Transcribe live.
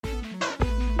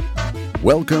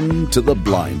Welcome to The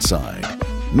Blind Side.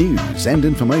 News and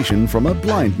information from a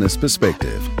blindness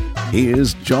perspective.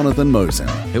 Here's Jonathan Mosen.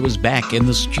 Who is back in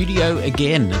the studio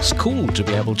again. It's cool to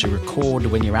be able to record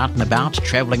when you're out and about,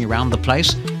 travelling around the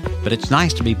place. But it's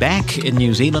nice to be back in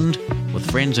New Zealand with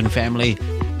friends and family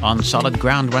on solid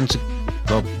ground once again.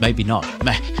 Well, maybe not.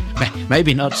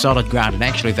 Maybe not solid ground. And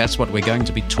actually, that's what we're going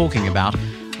to be talking about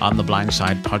on the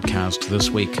Blindside podcast this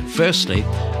week. Firstly,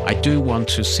 I do want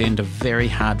to send a very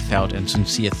heartfelt and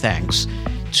sincere thanks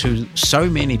to so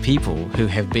many people who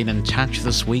have been in touch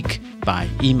this week by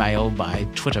email, by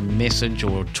Twitter message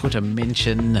or Twitter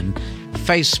mention and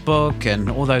Facebook and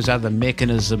all those other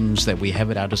mechanisms that we have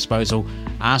at our disposal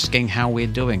asking how we're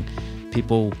doing.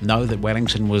 People know that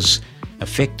Wellington was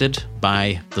affected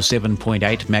by the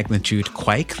 7.8 magnitude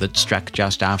quake that struck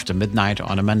just after midnight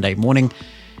on a Monday morning.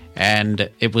 And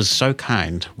it was so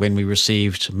kind when we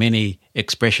received many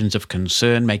expressions of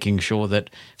concern, making sure that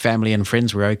family and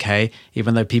friends were okay,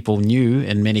 even though people knew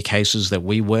in many cases that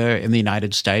we were in the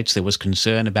United States. There was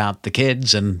concern about the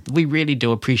kids, and we really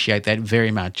do appreciate that very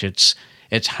much. It's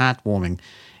heartwarming.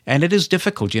 And it is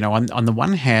difficult, on the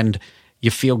one hand,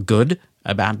 you feel good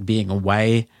about being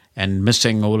away and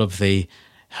missing all of the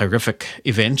horrific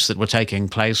events that were taking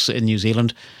place in New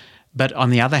Zealand. But on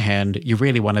the other hand, you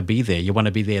really want to be there. You want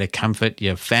to be there to comfort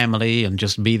your family and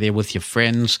just be there with your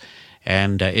friends.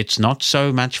 And it's not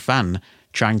so much fun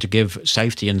trying to give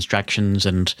safety instructions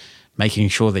and making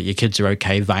sure that your kids are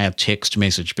okay via text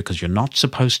message, because you're not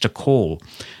supposed to call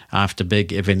after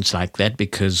big events like that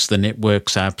because the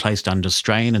networks are placed under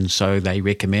strain, and so they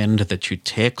recommend that you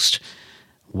text.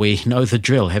 We know the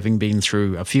drill, having been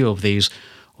through a few of these,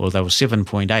 although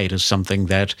 7.8 is something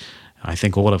that I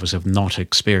think all of us have not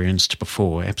experienced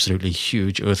before. Absolutely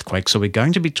huge earthquake. So we're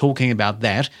going to be talking about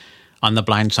that on the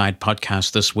Blindside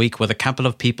podcast this week with a couple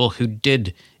of people who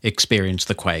did experience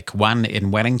the quake, one in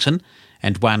Wellington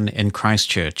and one in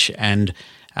Christchurch. And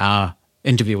our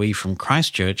interviewee from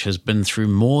Christchurch has been through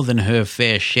more than her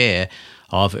fair share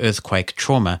of earthquake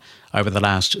trauma over the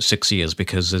last 6 years,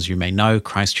 because as you may know,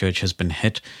 Christchurch has been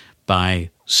hit by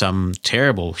some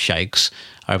terrible shakes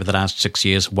over the last 6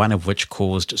 years, one of which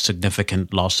caused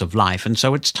significant loss of life. And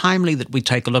so it's timely that we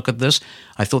take a look at this.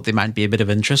 I thought there might be a bit of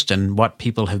interest in what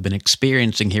people have been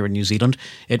experiencing here in New Zealand.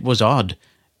 It was odd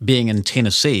being in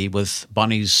Tennessee with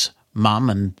Bonnie's mum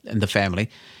and the family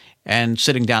and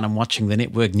sitting down and watching the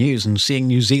network news and seeing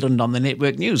New Zealand on the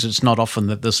network news. It's not often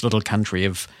that this little country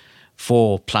of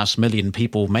 4+ million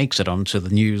people makes it onto the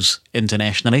news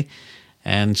internationally,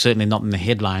 and certainly not in the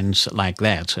headlines like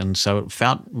that. And so it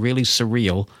felt really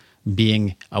surreal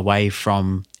being away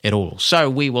from it all. So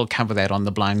we will cover that on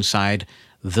The Blind Side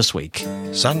this week.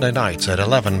 Sunday nights at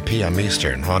 11 p.m.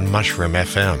 Eastern on Mushroom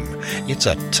FM. It's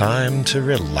a time to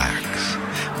relax.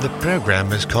 The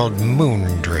program is called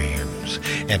Moon Dreams,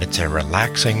 and it's a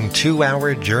relaxing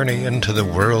 2-hour journey into the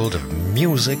world of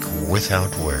music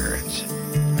without words.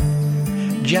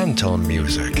 Gentle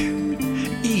music,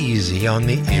 easy on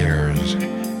the ears,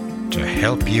 to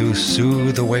help you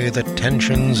soothe away the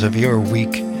tensions of your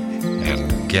week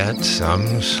and get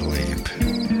some sleep.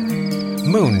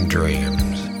 Moon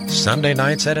Dreams, Sunday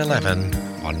nights at 11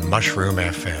 on Mushroom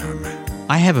FM.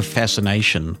 I have a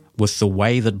fascination with the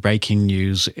way that breaking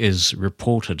news is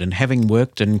reported, and having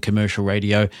worked in commercial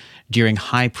radio during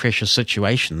high-pressure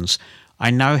situations, I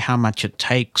know how much it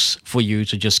takes for you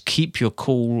to just keep your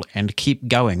cool and keep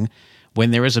going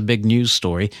when there is a big news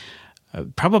story.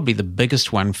 Probably the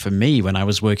biggest one for me when I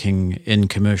was working in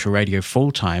commercial radio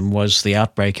full-time was the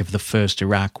outbreak of the first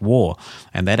Iraq War.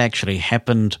 And that actually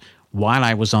happened while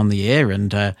I was on the air.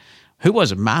 And who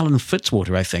was it? Marlon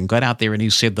Fitzwater, I think, got out there and he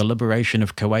said the liberation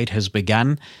of Kuwait has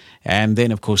begun. And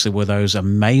then, of course, there were those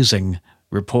amazing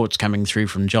reports coming through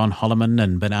from John Holloman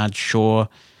and Bernard Shaw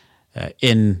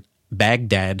in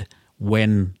Baghdad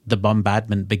when the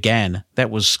bombardment began. That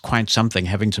was quite something,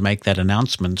 having to make that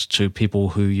announcement to people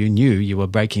who you knew you were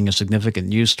breaking a significant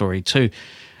news story to.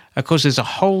 Of course, there's a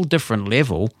whole different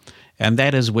level, and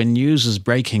that is when news is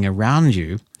breaking around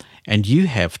you and you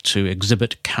have to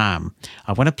exhibit calm.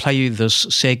 I want to play you this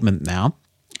segment now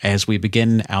as we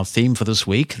begin our theme for this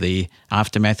week, the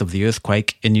aftermath of the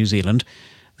earthquake in New Zealand.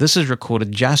 This is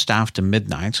recorded just after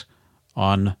midnight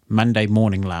on Monday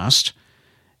morning last.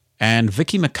 And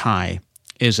Vicky Mackay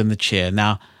is in the chair.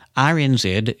 Now,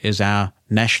 RNZ is our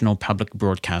national public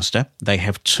broadcaster. They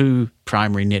have two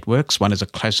primary networks. One is a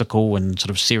classical and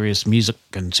sort of serious music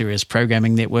and serious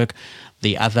programming network.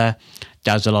 The other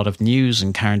does a lot of news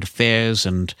and current affairs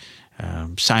and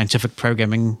scientific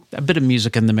programming, a bit of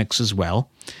music in the mix as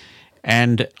well.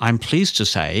 And I'm pleased to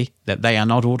say that they are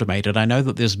not automated. I know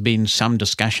that there's been some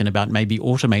discussion about maybe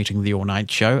automating the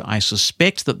all-night show. I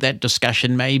suspect that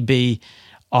discussion may be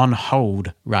on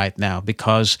hold right now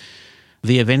because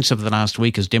the events of the last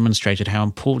week has demonstrated how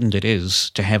important it is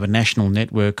to have a national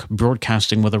network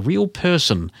broadcasting with a real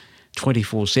person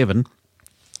 24/7.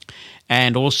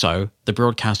 And also, the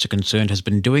broadcaster concerned has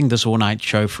been doing this all-night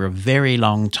show for a very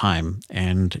long time,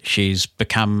 and she's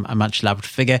become a much-loved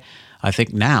figure. I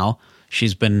think now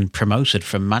she's been promoted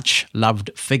from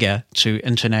much-loved figure to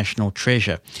international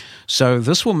treasure. So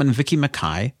this woman, Vicky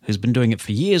Mackay, who's been doing it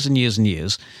for years and years and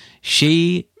years,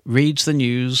 she reads the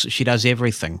news, she does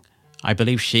everything. I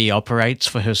believe she operates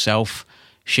for herself.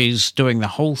 She's doing the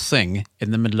whole thing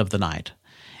in the middle of the night.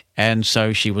 And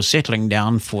so she was settling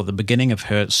down for the beginning of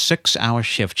her 6-hour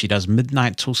shift. She does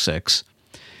midnight till 6.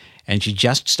 And she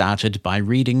just started by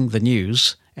reading the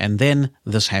news, and then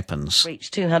this happens.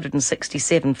 Reached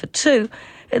 267 for 2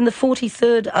 in the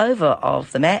 43rd over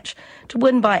of the match to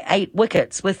win by 8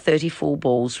 wickets with 34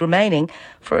 balls remaining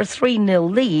for a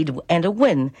 3-0 lead and a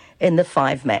win in the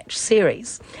 5-match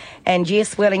series. And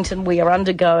yes, Wellington, we are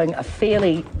undergoing a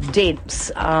fairly dense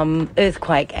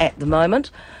earthquake at the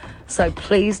moment. So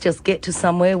please just get to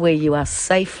somewhere where you are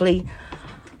safely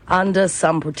under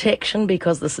some protection,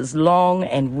 because this is long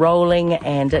and rolling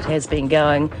and it has been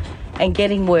going and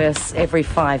getting worse every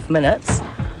 5 minutes.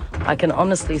 I can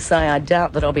honestly say I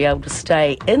doubt that I'll be able to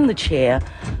stay in the chair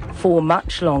for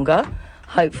much longer.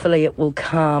 Hopefully it will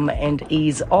calm and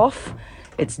ease off.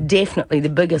 It's definitely the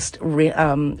biggest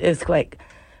earthquake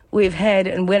we've had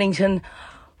in Wellington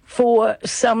for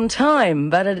some time,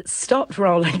 but it's stopped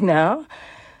rolling now,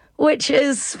 which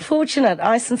is fortunate.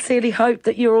 I sincerely hope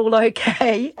that you're all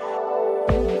okay.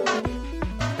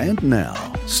 And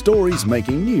now, stories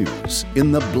making news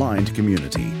in the blind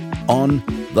community on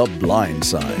The Blind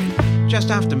Side. Just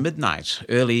after midnight,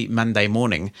 early Monday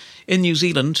morning, in New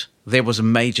Zealand, there was a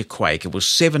major quake. It was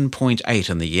 7.8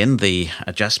 in the end. The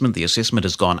assessment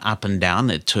has gone up and down.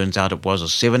 It turns out it was a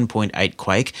 7.8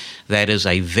 quake. That is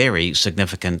a very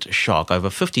significant shock, over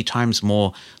 50 times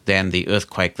more than the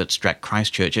earthquake that struck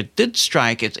Christchurch. It did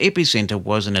strike, its epicenter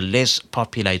was in a less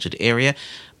populated area,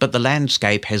 but the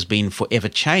landscape has been forever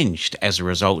changed as a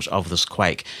result of this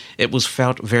quake. It was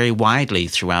felt very widely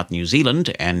throughout New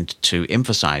Zealand, and to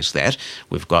emphasise that,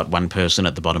 we've got one person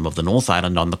at the bottom of the North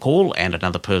Island on the call and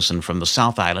another person from the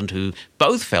South Island who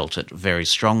both felt it very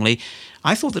strongly.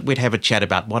 I thought that we'd have a chat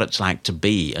about what it's like to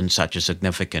be in such a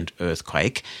significant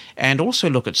earthquake, and also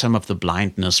look at some of the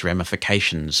blindness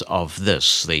ramifications of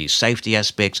this, the safety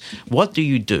aspects. What do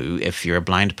you do if you're a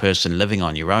blind person living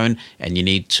on your own and you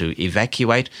need to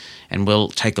evacuate? And we'll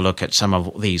take a look at some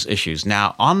of these issues.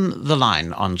 Now, on the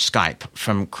line on Skype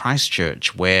from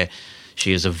Christchurch, where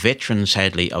she is a veteran,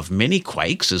 sadly, of many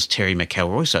quakes, is Teri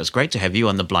Mcelroy. So it's great to have you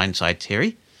on the blind side,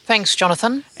 Teri. Thanks,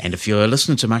 Jonathan. And if you're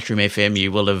listening to Mushroom FM,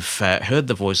 you will have heard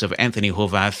the voice of Anthony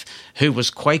Horvath, who was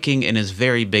quaking in his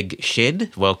very big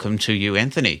shed. Welcome to you,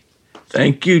 Anthony.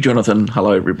 Thank you, Jonathan.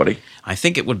 Hello, everybody. I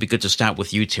think it would be good to start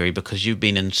with you, Teri, because you've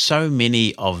been in so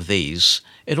many of these.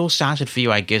 It all started for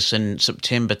you, I guess, in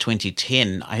September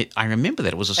 2010. I remember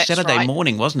that. It was a Saturday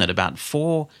morning, wasn't it? About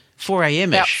 4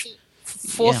 a.m.-ish.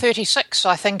 About 4:36,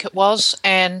 I think it was.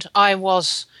 And I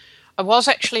was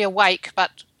actually awake,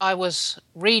 but I was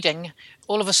reading.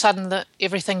 All of a sudden,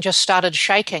 everything just started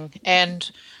shaking. And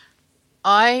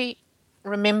I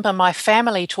remember my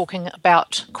family talking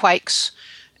about quakes,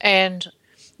 and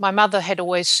my mother had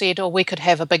always said, oh, we could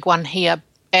have a big one here.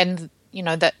 And, you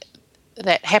know, that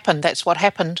happened. That's what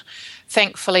happened.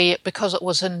 Thankfully, because it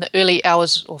was in the early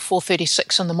hours, or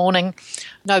 4:36 in the morning,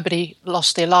 nobody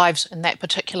lost their lives in that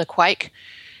particular quake.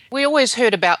 We always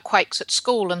heard about quakes at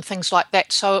school and things like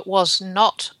that, so it was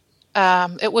not,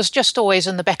 it was just always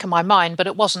in the back of my mind, but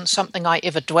it wasn't something I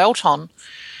ever dwelt on.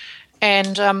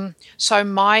 And so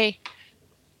my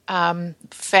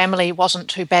family wasn't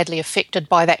too badly affected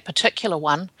by that particular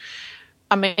one.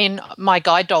 I mean, my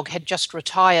guide dog had just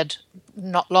retired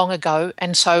not long ago,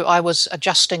 and so I was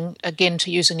adjusting again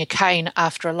to using a cane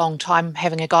after a long time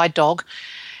having a guide dog.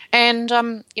 And,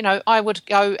 you know, I would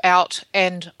go out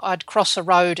and I'd cross a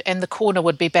road and the corner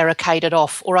would be barricaded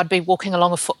off, or I'd be walking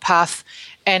along a footpath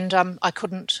and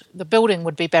the building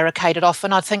would be barricaded off,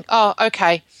 and I'd think, oh,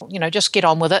 okay, you know, just get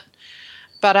on with it.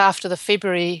 But after the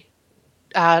February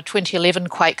 2011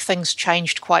 quake, things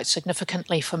changed quite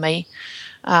significantly for me.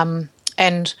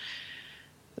 And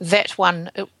that one,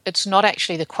 it's not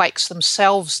actually the quakes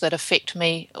themselves that affected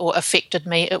me.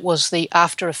 It was the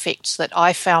after effects that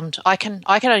I found. I can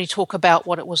only talk about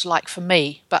what it was like for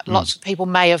me, but lots of people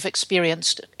may have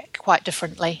experienced it quite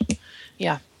differently.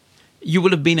 Yeah. You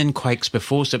will have been in quakes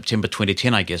before September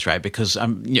 2010, I guess, right? Because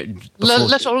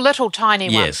little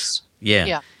tiny ones.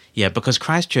 Yes, yeah, because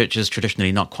Christchurch is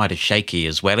traditionally not quite as shaky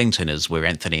as Wellington is, where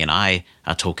Anthony and I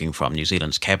are talking from, New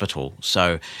Zealand's capital.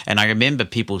 So, and I remember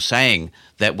people saying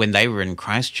that when they were in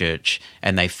Christchurch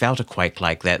and they felt a quake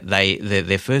like that,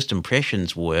 their first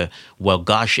impressions were, well,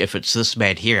 gosh, if it's this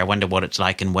bad here, I wonder what it's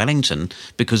like in Wellington,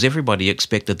 because everybody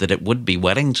expected that it would be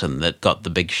Wellington that got the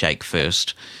big shake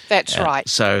first. That's right.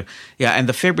 So, yeah, and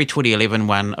the February 2011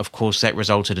 one, of course, that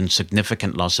resulted in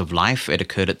significant loss of life. It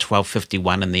occurred at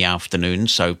 12:51 in the afternoon,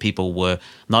 so people were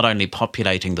not only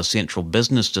populating the central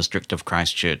business district of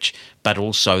Christchurch, but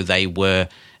also they were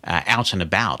out and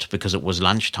about because it was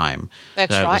lunchtime.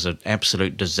 That's right. It was an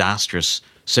absolute disastrous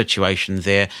situation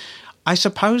there. I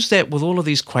suppose that with all of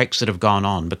these quakes that have gone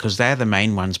on, because they're the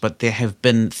main ones, but there have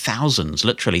been thousands,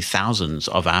 literally thousands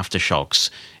of aftershocks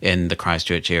in the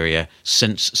Christchurch area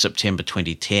since September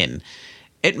 2010.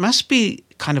 It must be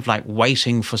kind of like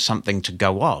waiting for something to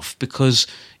go off, because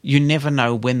you never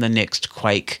know when the next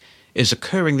quake is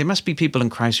occurring. There must be people in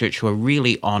Christchurch who are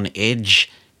really on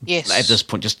edge. Yes. At this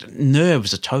point, just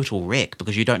nerves, a total wreck,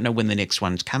 because you don't know when the next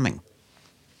one's coming.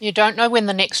 You don't know when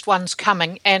the next one's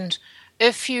coming, and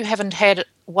if you haven't had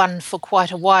one for quite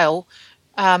a while,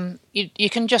 you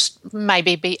can just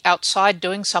maybe be outside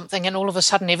doing something, and all of a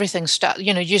sudden everything starts,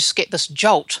 you just get this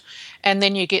jolt, and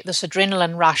then you get this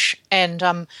adrenaline rush.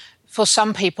 And for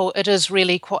some people, it is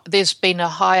really there's been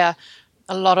a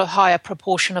lot of higher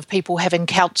proportion of people having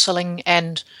counselling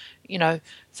and,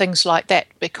 things like that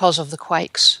because of the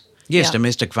quakes. Yes, yeah.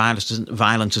 Domestic violence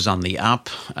is on the up.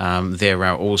 There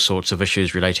are all sorts of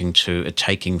issues relating to it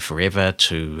taking forever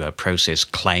to process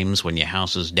claims when your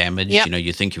house is damaged. Yep.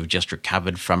 You think you've just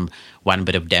recovered from one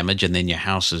bit of damage and then your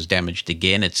house is damaged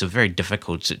again. It's a very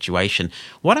difficult situation.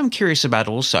 What I'm curious about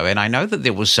also, and I know that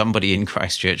there was somebody in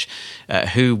Christchurch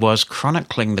who was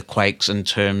chronicling the quakes in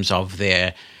terms of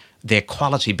their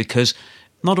quality, because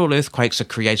not all earthquakes are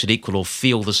created equal or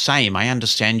feel the same. I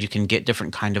understand you can get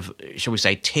different kind of, shall we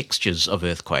say, textures of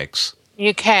earthquakes.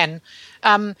 You can.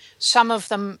 Some of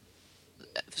them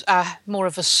are more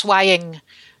of a swaying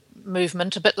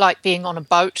movement, a bit like being on a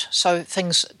boat, so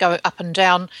things go up and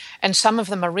down. And some of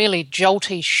them are really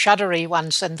jolty, shuddery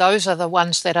ones, and those are the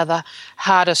ones that are the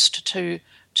hardest to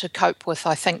cope with.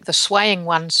 I think the swaying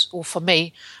ones, or for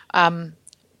me,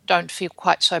 don't feel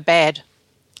quite so bad.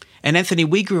 And Anthony,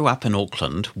 we grew up in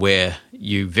Auckland, where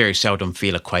you very seldom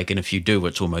feel a quake, and if you do,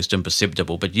 it's almost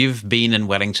imperceptible. But you've been in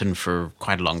Wellington for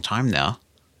quite a long time now.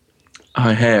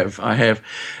 I have.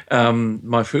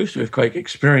 My first earthquake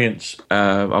experience,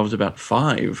 I was about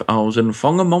 5. I was in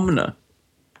Whangamomina.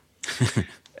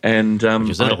 And which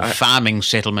is a little farming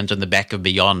settlement in the back of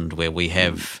Beyond, where we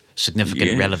have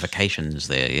significant ramifications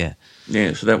there, yeah.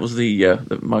 Yeah, so that was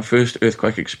my first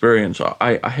earthquake experience.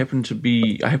 I happened to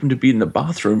be in the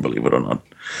bathroom, believe it or not,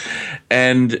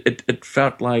 and it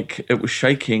felt like it was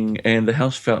shaking, and the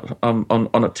house felt on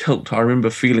a tilt. I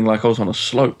remember feeling like I was on a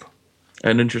slope,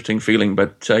 an interesting feeling.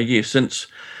 But since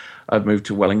I've moved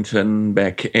to Wellington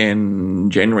back in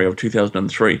January of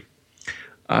 2003,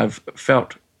 I've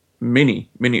felt many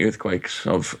earthquakes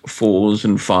of 4s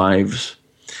and 5s.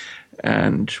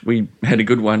 And we had a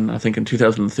good one, I think, in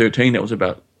 2013. It was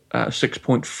about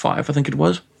 6.5, I think it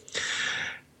was.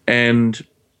 And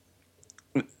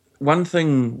one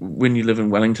thing when you live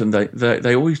in Wellington,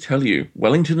 they always tell you,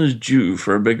 Wellington is due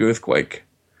for a big earthquake.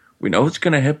 We know it's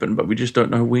going to happen, but we just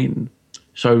don't know when.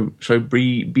 So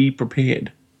be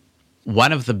prepared.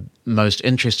 One of the most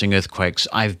interesting earthquakes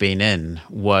I've been in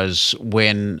was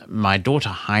when my daughter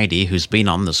Heidi, who's been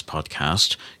on this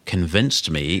podcast,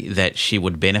 convinced me that she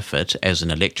would benefit as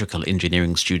an electrical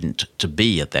engineering student to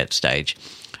be at that stage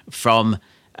from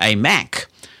a Mac.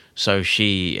 So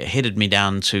she headed me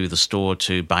down to the store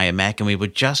to buy a Mac, and we were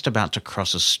just about to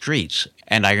cross a street.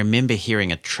 And I remember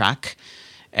hearing a truck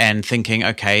and thinking,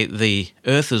 okay, the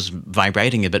earth is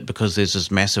vibrating a bit because there's this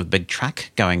massive big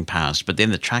truck going past. But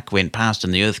then the truck went past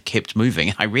and the earth kept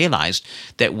moving. I realized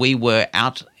that we were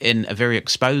out in a very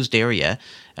exposed area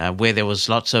where there was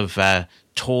lots of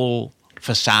tall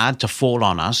facade to fall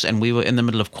on us, and we were in the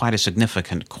middle of quite a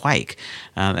significant quake.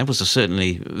 That was a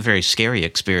certainly very scary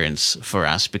experience for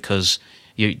us, because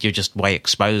you're just way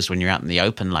exposed when you're out in the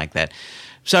open like that.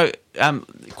 So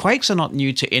quakes are not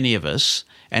new to any of us.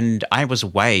 And I was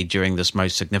away during this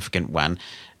most significant one.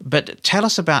 But tell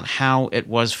us about how it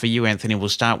was for you, Anthony. We'll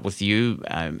start with you.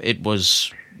 It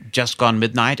was just gone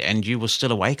midnight and you were still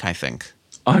awake, I think.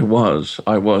 I was.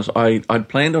 I'd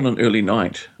planned on an early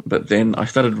night, but then I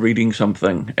started reading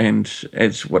something, and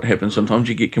as what happens, sometimes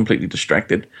you get completely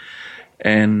distracted.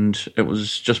 And it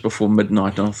was just before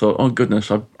midnight, and I thought, oh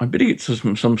goodness, I better get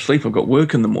some sleep. I've got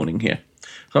work in the morning here.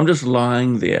 So I'm just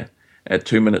lying there at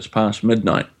 2 minutes past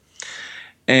midnight,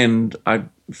 and I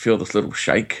feel this little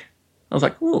shake. I was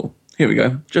like, oh, here we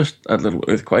go, just a little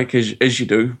earthquake, as you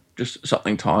do, just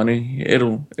something tiny.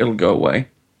 It'll go away.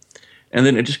 And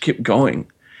then it just kept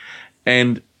going,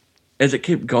 and as it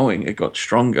kept going, it got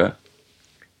stronger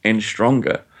and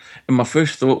stronger. And my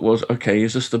first thought was, okay,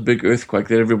 is this the big earthquake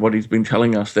that everybody's been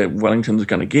telling us that Wellington's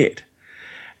going to get?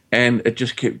 And it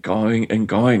just kept going,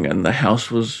 and the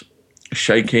house was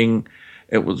shaking,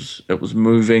 it was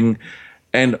moving,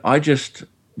 and I just,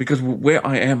 because where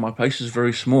I am, my place is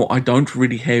very small, I don't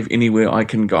really have anywhere I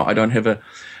can go. I don't have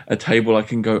a table I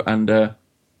can go under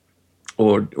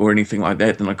or anything like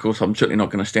that, and of course I'm certainly not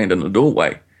going to stand in the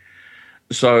doorway.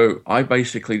 So I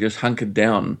basically just hunkered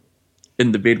down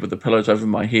in the bed with the pillows over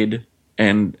my head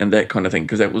and that kind of thing,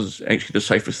 because that was actually the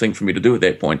safest thing for me to do at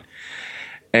that point.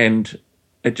 And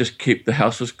it just kept, the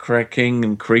house was cracking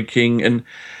and creaking, and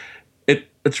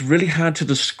it's really hard to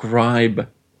describe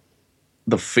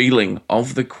the feeling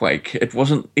of the quake. It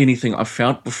wasn't anything I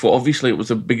felt before. Obviously, it was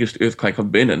the biggest earthquake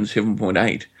I've been in,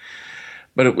 7.8.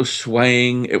 But it was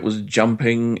swaying, it was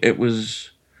jumping, it was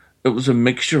a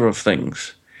mixture of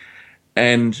things.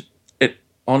 And it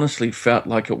honestly felt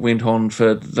like it went on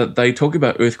they talk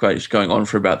about earthquakes going on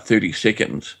for about 30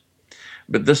 seconds.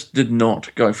 But this did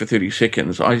not go for 30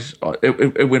 seconds.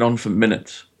 It went on for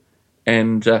minutes.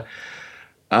 And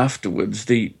afterwards,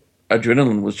 the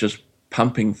adrenaline was just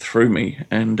pumping through me,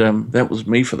 and that was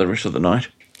me for the rest of the night.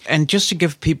 And just to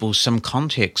give people some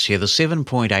context here, the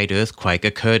 7.8 earthquake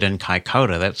occurred in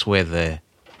Kaikoura. That's where the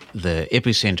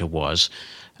epicenter was.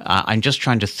 I'm just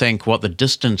trying to think what the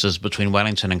distance is between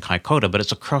Wellington and Kaikoura, but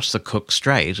it's across the Cook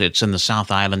Strait. It's in the South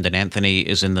Island, and Anthony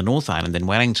is in the North Island in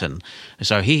Wellington.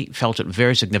 So he felt it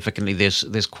very significantly.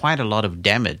 There's quite a lot of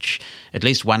damage. At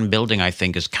least one building, I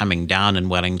think, is coming down in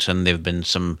Wellington. There have been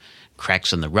some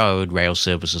cracks in the road. Rail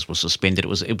services were suspended.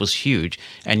 It was huge,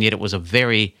 and yet it was a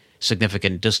very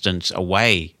significant distance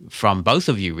away from both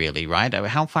of you, really, right?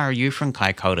 How far are you from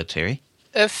Kaikoura, Teri?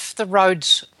 If the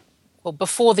roads, well,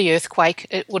 before the earthquake,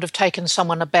 it would have taken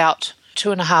someone about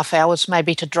 2.5 hours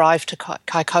maybe to drive to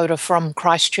Kaikoura from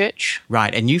Christchurch.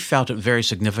 Right, and you felt it very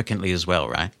significantly as well,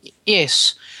 right?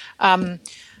 Yes.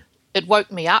 It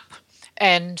woke me up,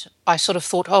 and I sort of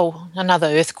thought, oh, another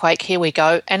earthquake, here we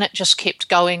go. And it just kept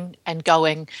going and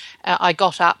going. I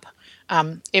got up.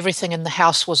 Everything in the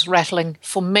house was rattling.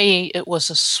 For me, it was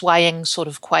a swaying sort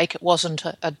of quake. It wasn't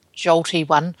a jolty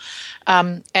one.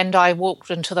 And I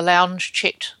walked into the lounge,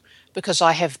 checked, because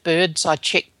I have birds. I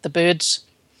checked the birds.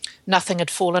 Nothing had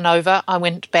fallen over. I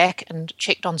went back and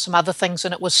checked on some other things,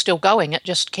 and it was still going. It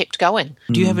just kept going.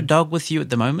 Do you have a dog with you at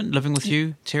the moment, living with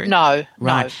you, Teri? No.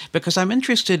 Right. No. Because I'm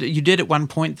interested, you did at one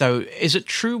point, though, is it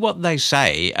true what they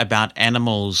say about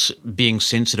animals being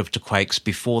sensitive to quakes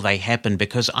before they happen?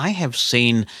 Because I have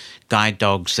seen guide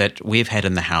dogs that we've had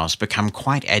in the house become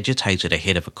quite agitated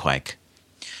ahead of a quake.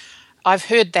 I've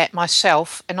heard that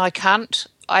myself, and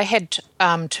I had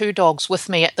 2 dogs with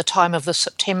me at the time of the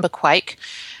September quake,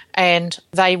 and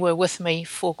they were with me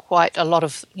for quite a lot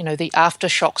of, the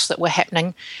aftershocks that were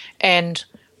happening. And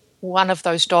one of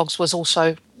those dogs was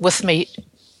also with me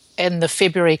in the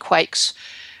February quakes.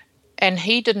 And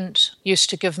he didn't used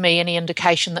to give me any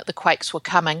indication that the quakes were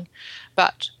coming.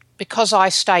 But because I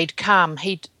stayed calm,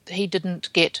 he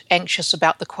didn't get anxious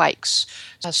about the quakes.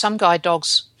 Some guide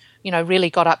dogs, really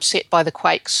got upset by the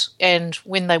quakes, and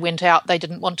when they went out, they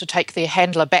didn't want to take their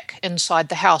handler back inside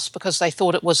the house because they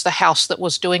thought it was the house that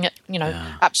was doing it,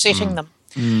 upsetting them.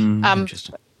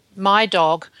 My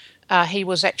dog, he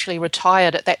was actually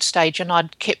retired at that stage, and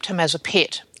I'd kept him as a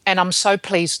pet, and I'm so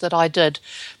pleased that I did,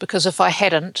 because if I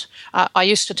hadn't, I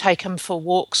used to take him for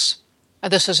walks.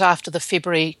 This is after the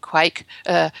February quake,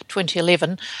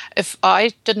 2011. If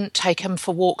I didn't take him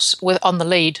for walks on the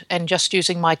lead and just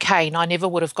using my cane, I never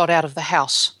would have got out of the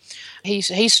house. He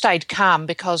stayed calm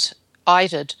because I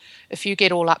did. If you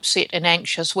get all upset and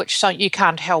anxious, which you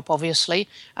can't help, obviously,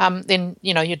 then,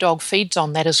 your dog feeds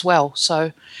on that as well.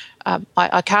 So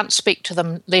I can't speak to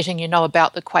them letting you know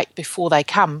about the quake before they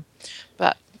come,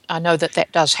 but I know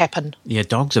that does happen. Yeah,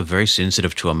 dogs are very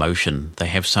sensitive to emotion. They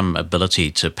have some ability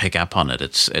to pick up on it.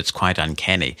 It's quite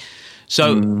uncanny.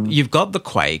 So you've got the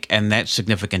quake, and that's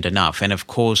significant enough. And of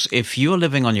course, if you're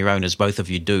living on your own, as both of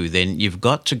you do, then you've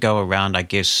got to go around, I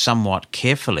guess, somewhat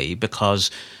carefully,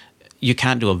 because you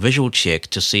can't do a visual check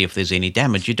to see if there's any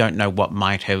damage. You don't know what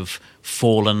might have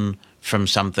fallen from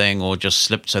something or just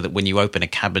slipped so that when you open a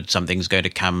cupboard, something's going to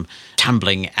come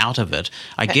tumbling out of it.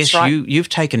 I guess right. you've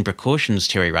taken precautions,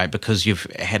 Teri, right? Because you've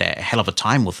had a hell of a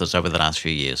time with this over the last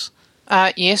few years.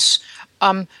 Yes.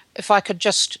 If I could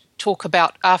just talk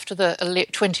about after the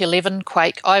 2011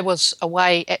 quake, I was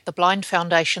away at the Blind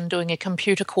Foundation doing a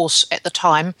computer course at the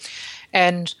time,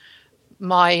 and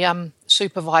my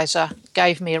supervisor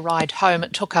gave me a ride home.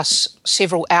 It took us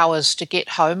several hours to get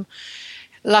home.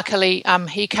 Luckily,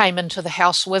 he came into the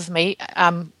house with me.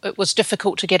 It was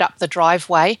difficult to get up the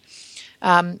driveway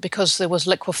because there was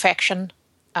liquefaction,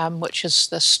 which is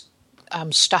this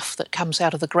stuff that comes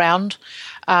out of the ground.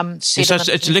 So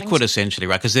it's liquid essentially,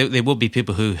 right? Because there will be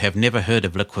people who have never heard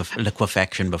of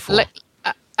liquefaction before.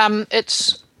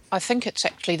 I think it's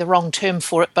actually the wrong term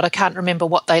for it, but I can't remember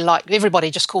what they like.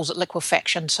 Everybody just calls it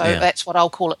liquefaction, so that's what I'll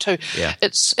call it too. Yeah.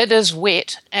 It is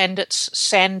wet and it's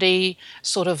sandy,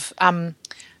 sort of,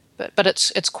 but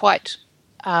it's quite.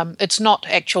 It's not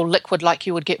actual liquid like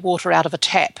you would get water out of a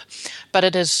tap, but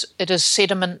it is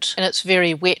sediment, and it's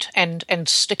very wet and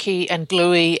sticky and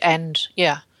gluey and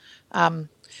it's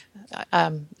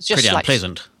just pretty like,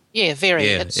 unpleasant. Yeah, very.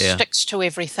 It sticks to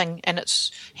everything, and it's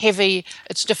heavy.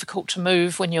 It's difficult to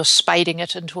move when you're spading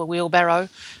it into a wheelbarrow,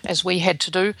 as we had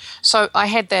to do. So I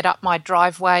had that up my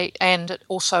driveway and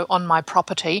also on my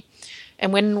property.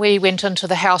 And when we went into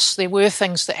the house, there were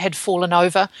things that had fallen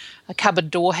over. A cupboard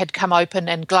door had come open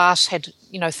and glass had,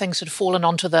 things had fallen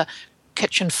onto the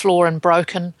kitchen floor and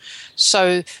broken.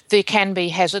 So there can be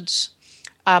hazards.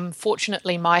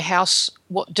 Fortunately, my house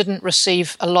didn't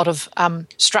receive a lot of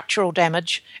structural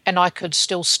damage, and I could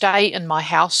still stay in my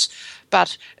house.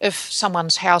 But if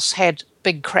someone's house had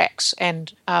big cracks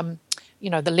and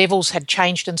the levels had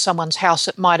changed in someone's house,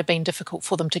 it might have been difficult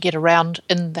for them to get around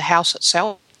in the house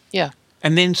itself. Yeah.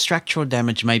 And then structural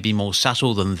damage may be more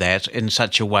subtle than that, in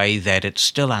such a way that it's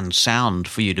still unsound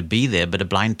for you to be there, but a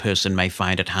blind person may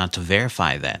find it hard to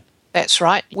verify that. That's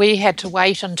right. We had to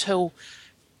wait until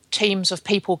teams of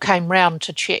people came round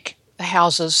to check the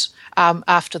houses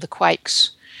after the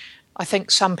quakes. I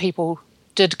think some people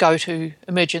did go to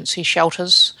emergency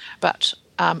shelters, but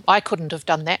I couldn't have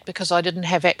done that because I didn't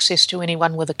have access to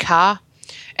anyone with a car.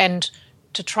 And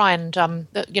to try and,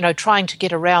 trying to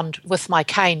get around with my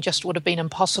cane just would have been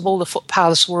impossible. The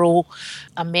footpaths were all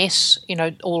a mess,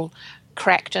 all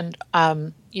cracked, and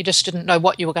you just didn't know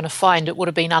what you were going to find. It would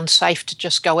have been unsafe to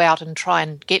just go out and try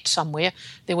and get somewhere.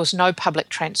 There was no public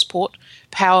transport.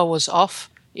 Power was off.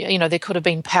 There could have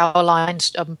been power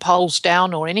lines, poles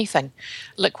down or anything.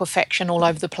 Liquefaction all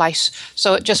over the place.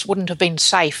 So it just wouldn't have been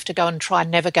safe to go and try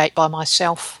and navigate by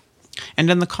myself.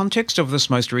 And in the context of this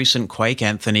most recent quake,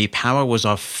 Anthony, power was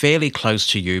off fairly close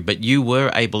to you, but you were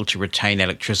able to retain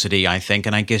electricity, I think,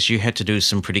 and I guess you had to do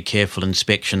some pretty careful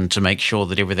inspection to make sure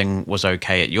that everything was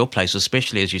okay at your place,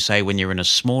 especially, as you say, when you're in a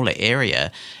smaller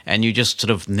area and you just sort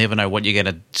of never know what you're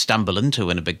going to stumble into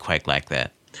in a big quake like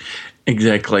that.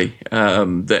 Exactly.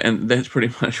 And that's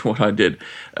pretty much what I did.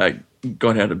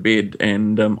 Got out of bed,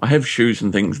 and I have shoes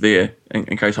and things there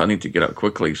in case I need to get up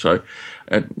quickly, so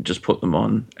just put them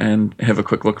on and have a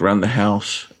quick look around the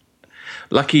house.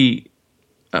 Lucky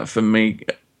for me,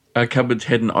 our cupboards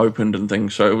hadn't opened and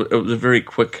things, so it was a very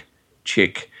quick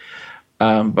check,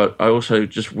 but I also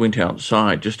just went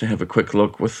outside just to have a quick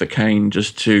look with the cane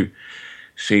just to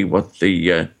see what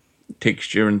the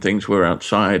texture and things were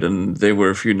outside, and there were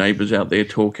a few neighbours out there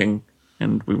talking,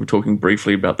 and we were talking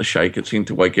briefly about the shake. It seemed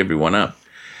to wake everyone up.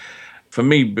 For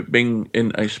me, being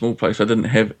in a small place, I didn't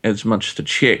have as much to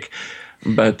check.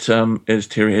 But as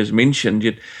Teri has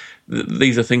mentioned,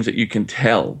 these are things that you can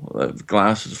tell.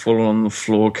 Glass has fallen on the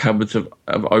floor, cupboards have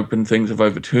opened, things have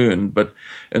overturned. But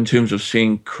in terms of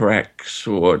seeing cracks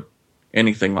or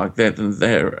anything like that, then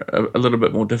they're a little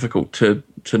bit more difficult to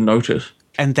notice.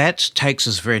 And that takes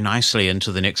us very nicely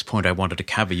into the next point I wanted to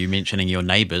cover, you mentioning your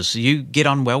neighbours. You get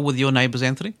on well with your neighbours,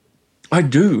 Anthony? I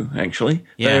do, actually.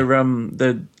 Yeah. I'm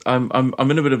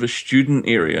in a bit of a student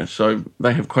area, so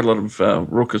they have quite a lot of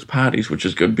raucous parties, which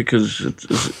is good because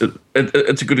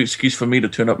it's a good excuse for me to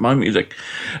turn up my music.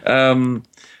 And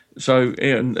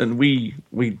we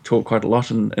talk quite a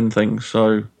lot and things,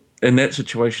 so in that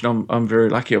situation, I'm very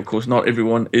lucky. Of course, not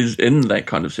everyone is in that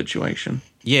kind of situation.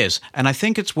 Yes, and I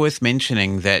think it's worth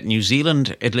mentioning that New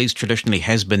Zealand, at least traditionally,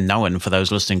 has been known, for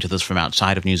those listening to this from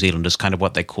outside of New Zealand, as kind of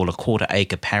what they call a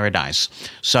quarter-acre paradise.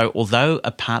 So although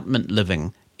apartment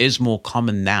living is more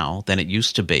common now than it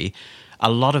used to be, a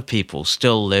lot of people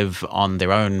still live on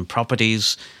their own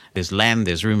properties. There's land,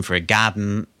 there's room for a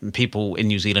garden. People in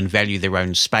New Zealand value their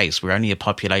own space. We're only a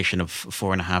population of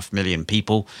 4.5 million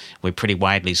people. We're pretty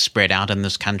widely spread out in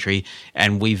this country,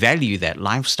 and we value that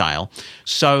lifestyle.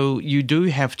 So you do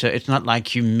have to, it's not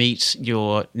like you meet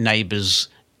your neighbours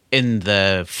in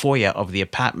the foyer of the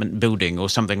apartment building or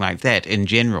something like that in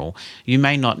general. You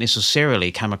may not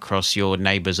necessarily come across your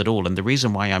neighbours at all. And the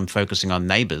reason why I'm focusing on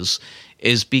neighbours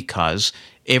is because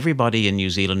everybody in New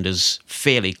Zealand is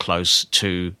fairly close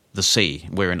to the sea.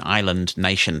 We're an island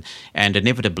nation, and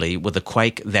inevitably with a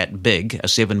quake that big, a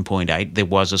 7.8, there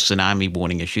was a tsunami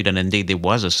warning issued, and indeed there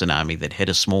was a tsunami that hit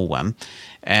a small one.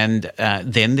 And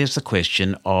then there's the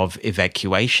question of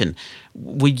evacuation.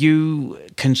 Were you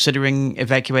considering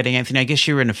evacuating, Anthony? I guess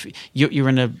you're in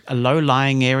a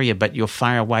low-lying area, but you're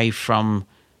far away from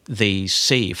the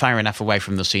sea, far enough away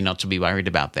from the sea not to be worried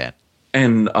about that.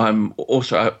 And I'm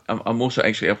also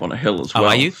actually up on a hill as well. Oh,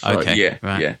 are you? So, okay. Yeah.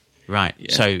 Right. Yeah. Right.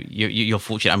 Yeah. So you're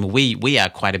fortunate. I mean, we are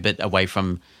quite a bit away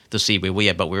from the sea where we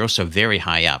are, but we're also very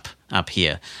high up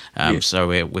here. So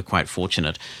we're quite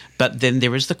fortunate. But then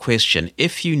there is the question,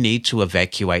 if you need to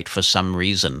evacuate for some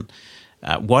reason,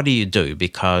 what do you do?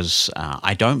 Because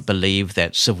I don't believe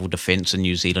that civil defence in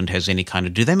New Zealand has any kind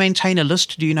of... Do they maintain a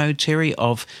list, do you know, Teri,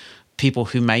 of people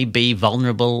who may be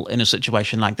vulnerable in a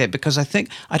situation like that? Because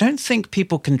I don't think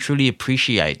people can truly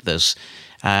appreciate this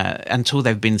until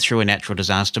they've been through a natural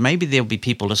disaster. Maybe there'll be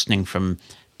people listening from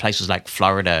places like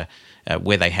Florida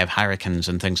where they have hurricanes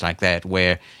and things like that,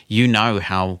 where you know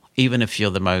how even if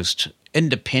you're the most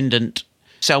independent,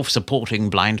 self-supporting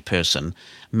blind person,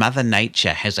 Mother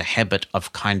Nature has a habit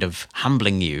of kind of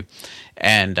humbling you.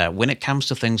 And when it comes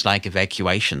to things like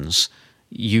evacuations,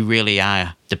 you really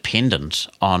are dependent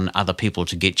on other people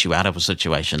to get you out of a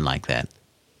situation like that.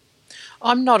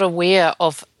 I'm not aware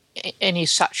of any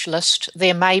such list.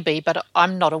 There may be, but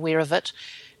I'm not aware of it.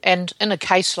 And in a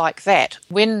case like that,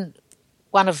 when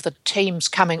one of the teams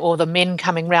coming, or the men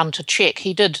coming round to check,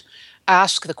 he did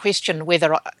ask the question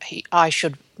whether I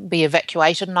should be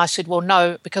evacuated. And I said, well,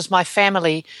 no, because my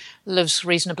family lives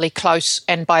reasonably close.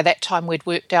 And by that time, we'd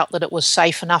worked out that it was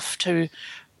safe enough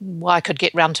I could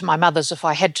get round to my mother's if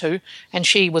I had to. And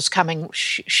she was coming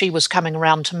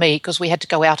around to me because we had to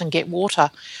go out and get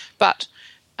water. But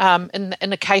in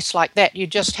a case like that, you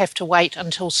just have to wait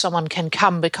until someone can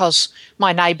come, because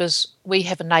my neighbours, we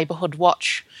have a neighbourhood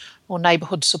watch or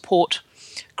neighbourhood support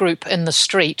group in the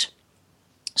street.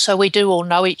 So we do all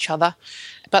know each other,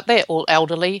 but they're all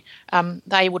elderly.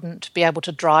 They wouldn't be able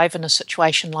to drive in a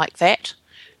situation like that.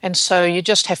 And so you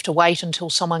just have to wait until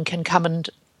someone can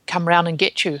come round and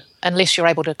get you, unless you're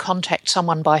able to contact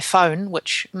someone by phone,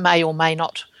 which may or may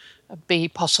not be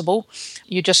possible.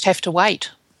 You just have to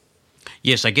wait.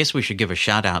 Yes, I guess we should give a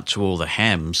shout out to all the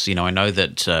hams. You know, I know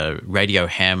that radio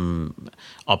ham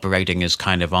operating is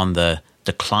kind of on the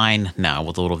decline now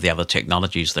with all of the other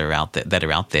technologies that are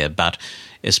out there. But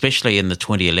especially in the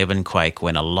 2011 quake,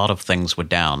 when a lot of things were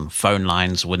down, phone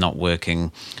lines were not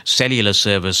working, cellular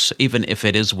service, even if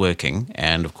it is working,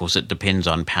 and of course it depends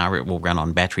on power, it will run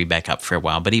on battery backup for a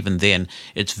while, but even then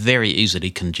it's very easily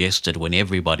congested when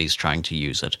everybody's trying to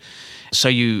use it. So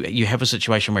you have a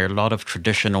situation where a lot of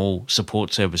traditional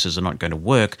support services are not going to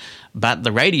work, but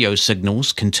the radio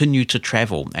signals continue to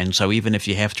travel. And so even if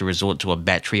you have to resort to a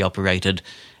battery-operated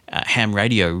ham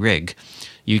radio rig,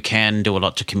 you can do a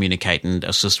lot to communicate and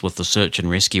assist with the search and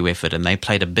rescue effort, and they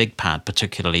played a big part,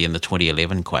 particularly in the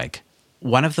 2011 quake.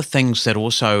 One of the things that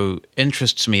also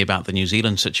interests me about the New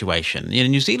Zealand situation,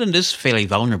 New Zealand is fairly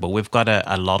vulnerable. We've got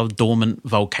a lot of dormant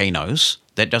volcanoes.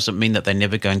 That doesn't mean that they're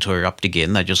never going to erupt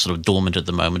again. They're just sort of dormant at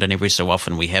the moment, and every so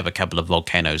often we have a couple of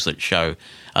volcanoes that show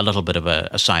a little bit of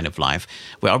a sign of life.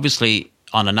 We're obviously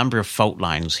on a number of fault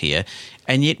lines here,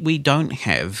 and yet we don't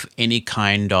have any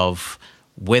kind of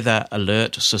weather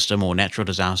alert system or natural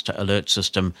disaster alert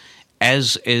system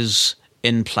as is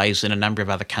in place in a number of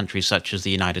other countries such as the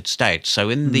United States. So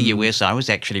in the US, I was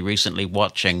actually recently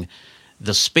watching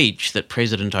the speech that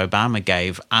President Obama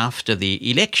gave after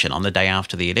the election, on the day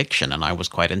after the election, and I was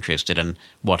quite interested in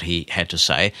what he had to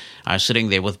say. I was sitting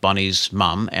there with Bonnie's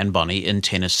mum and Bonnie in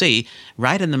Tennessee,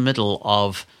 right in the middle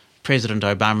of President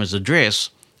Obama's address.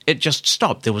 It just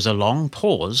stopped. There was a long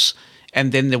pause,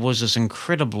 and then there was this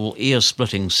incredible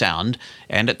ear-splitting sound,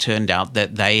 and it turned out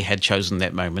that they had chosen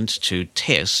that moment to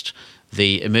test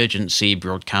the emergency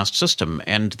broadcast system.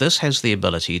 And this has the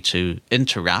ability to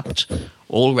interrupt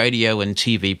all radio and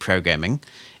TV programming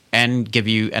and give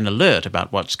you an alert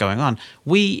about what's going on.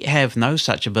 We have no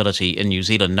such ability in New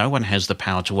Zealand. No one has the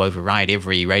power to override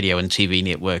every radio and TV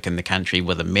network in the country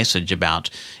with a message about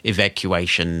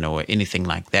evacuation or anything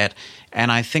like that.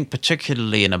 And I think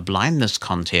particularly in a blindness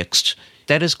context,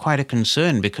 that is quite a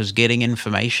concern, because getting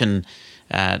information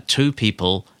to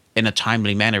people in a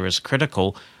timely manner is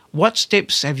critical. What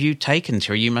steps have you taken,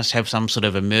 Teri? You must have some sort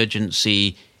of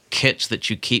emergency kit that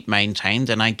you keep maintained,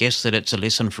 and I guess that it's a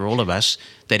lesson for all of us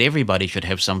that everybody should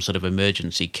have some sort of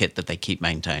emergency kit that they keep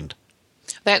maintained.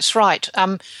 That's right.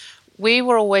 We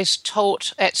were always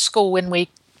taught at school when we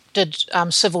did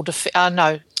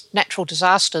natural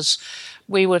disasters,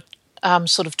 we were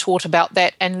sort of taught about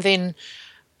that, and then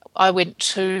I went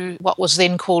to what was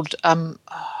then called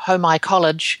Homai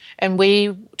College, and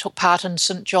we took part in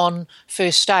St John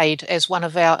First Aid as one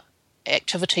of our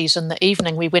activities in the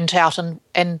evening. We went out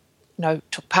and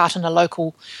took part in a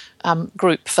local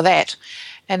group for that,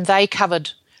 and they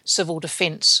covered civil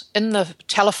defence. In the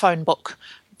telephone book,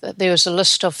 there was a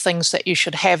list of things that you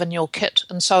should have in your kit,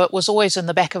 and so it was always in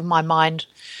the back of my mind.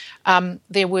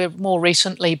 There were more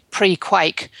recently,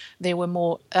 pre-Quake, there were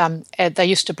more, they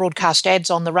used to broadcast ads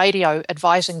on the radio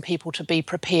advising people to be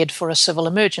prepared for a civil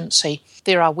emergency.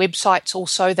 There are websites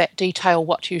also that detail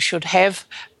what you should have,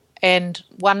 and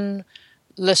one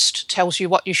list tells you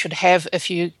what you should have if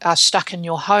you are stuck in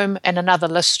your home, and another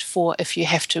list for if you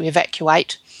have to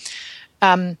evacuate.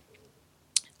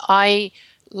 I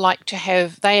like to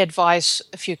have, they advise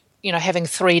if having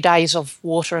 3 days of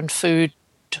water and food,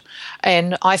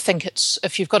 and I think it's,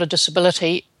 if you've got a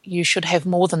disability, you should have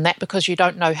more than that, because you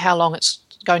don't know how long it's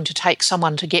going to take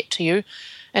someone to get to you.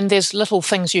 And there's little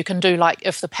things you can do, like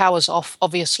if the power's off,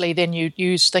 obviously, then you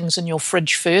use things in your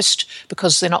fridge first,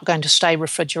 because they're not going to stay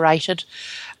refrigerated.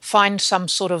 Find some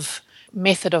sort of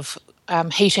method of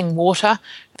heating water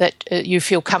that you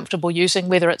feel comfortable using,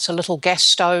 whether it's a little gas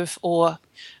stove or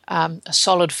a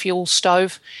solid fuel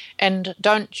stove, and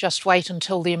don't just wait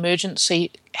until the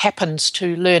emergency happens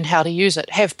to learn how to use it.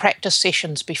 Have practice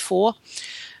sessions before,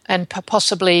 and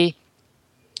possibly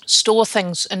store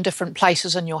things in different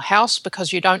places in your house,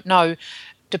 because you don't know,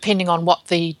 depending on what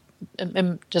the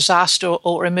disaster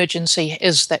or emergency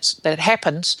is that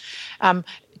happens,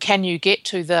 can you get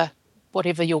to the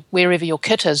wherever your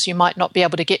kit is. You might not be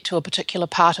able to get to a particular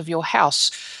part of your house.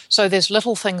 So there's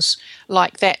little things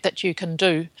like that you can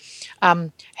do.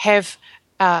 Have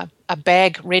a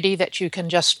bag ready that you can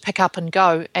just pick up and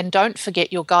go, and don't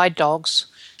forget your guide dogs.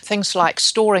 Things like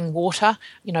storing water,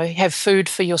 have food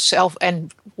for yourself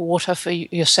and water for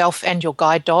yourself and your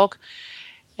guide dog.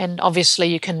 And obviously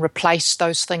you can replace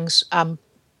those things,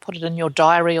 put it in your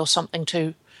diary or something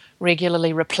to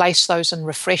regularly replace those and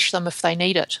refresh them if they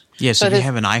need it. Yes, so if you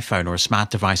have an iPhone or a smart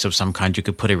device of some kind, you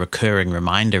could put a recurring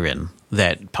reminder in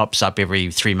that pops up every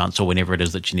 3 months or whenever it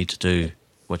is that you need to do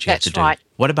what you have to do. That's right.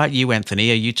 What about you, Anthony?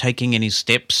 Are you taking any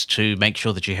steps to make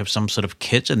sure that you have some sort of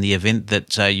kit in the event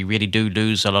that you really do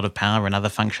lose a lot of power and other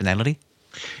functionality?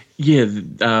 Yeah,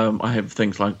 I have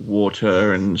things like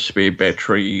water and spare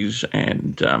batteries,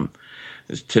 and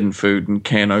there's tin food and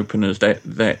can openers,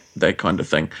 that kind of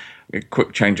thing. A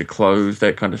quick change of clothes,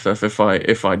 that kind of stuff. If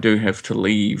I do have to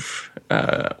leave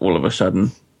all of a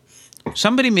sudden.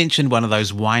 Somebody mentioned one of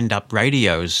those wind-up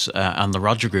radios on the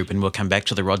Roger Group, and we'll come back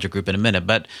to the Roger Group in a minute,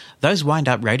 but those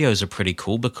wind-up radios are pretty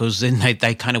cool, because then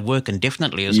they kind of work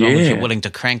indefinitely as long as you're willing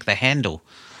to crank the handle.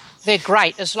 They're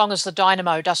great as long as the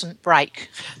dynamo doesn't break.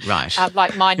 Right.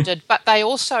 Like mine did. But they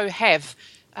also have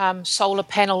solar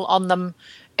panel on them,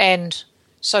 and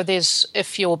so there's,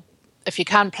 if you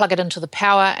can't plug it into the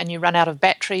power and you run out of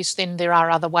batteries, then there are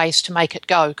other ways to make it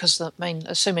go, because,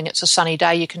 assuming it's a sunny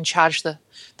day, you can charge the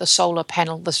solar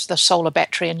panel, the solar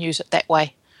battery, and use it that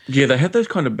way. Yeah, they have those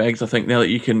kind of bags, I think, now that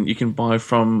you can buy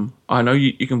from, I know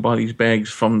you can buy these bags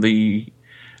from the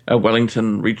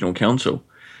Wellington Regional Council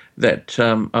that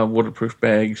are waterproof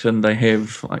bags, and they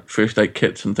have like first aid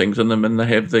kits and things in them, and they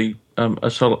have the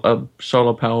a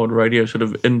solar-powered radio sort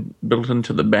of built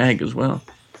into the bag as well.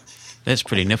 That's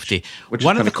pretty nifty.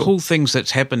 One of the cool things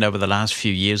that's happened over the last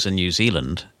few years in New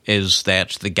Zealand is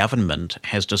that the government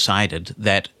has decided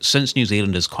that since New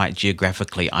Zealand is quite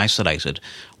geographically isolated,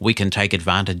 we can take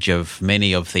advantage of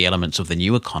many of the elements of the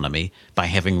new economy by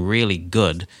having really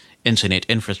good internet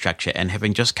infrastructure. And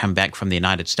having just come back from the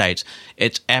United States,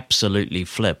 it's absolutely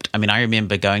flipped. I mean, I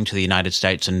remember going to the United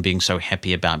States and being so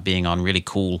happy about being on really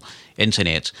cool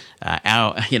internet.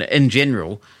 In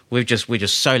general, we're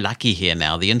just so lucky here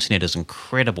now. The internet is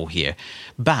incredible here.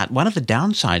 But one of the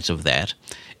downsides of that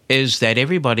is that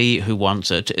everybody who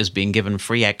wants it is being given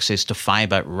free access to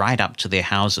fibre right up to their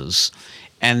houses.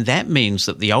 And that means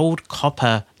that the old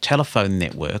copper telephone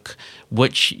network,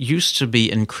 which used to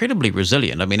be incredibly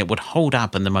resilient, I mean, it would hold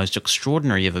up in the most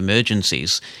extraordinary of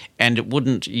emergencies, and it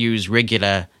wouldn't use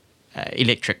regular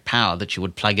electric power that you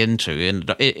would plug into,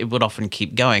 and it would often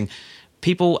keep going.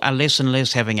 People are less and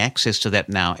less having access to that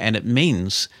now, and it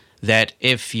means that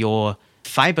if your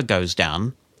fibre goes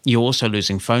down, you're also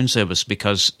losing phone service,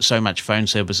 because so much phone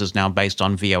service is now based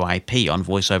on VoIP, on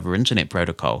voice over internet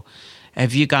protocol.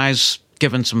 Have you guys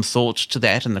given some thought to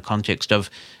that in the context of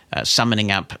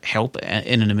summoning up help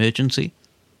in an emergency?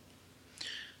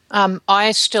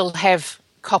 I still have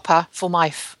copper for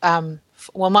my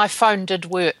my phone did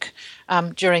work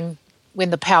during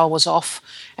when the power was off,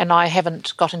 and I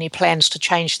haven't got any plans to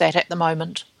change that at the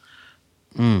moment.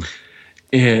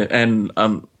 Yeah, and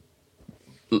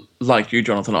like you,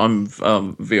 Jonathan, I'm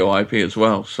VoIP as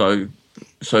well, so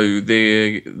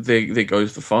there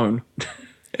goes the phone.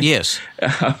 Yes.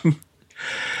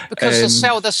 Because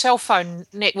the cell phone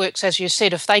networks, as you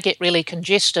said, if they get really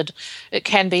congested, it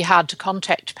can be hard to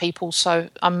contact people. So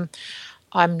I'm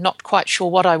not quite sure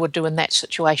what I would do in that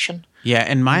situation. Yeah,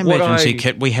 in my emergency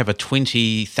kit, we have a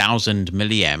 20,000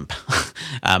 milliamp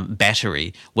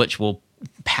battery, which will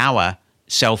power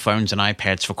cell phones and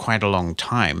iPads for quite a long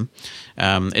time.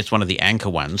 It's one of the anchor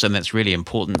ones, and that's really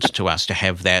important to us to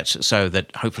have that, so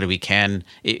that hopefully we can.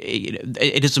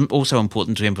 It is also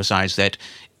important to emphasize that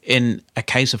in a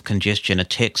case of congestion, a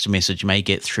text message may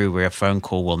get through where a phone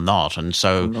call will not, and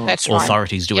so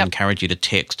authorities do encourage you to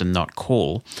text and not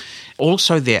call.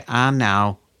 Also, there are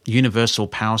now universal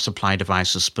power supply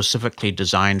devices specifically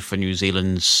designed for New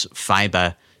Zealand's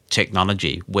fibre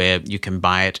technology, where you can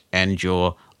buy it and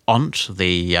you're ONT,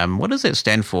 the, what does that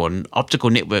stand for? An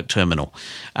optical network terminal.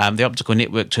 The optical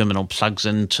network terminal plugs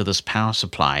into this power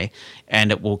supply,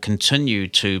 and it will continue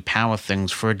to power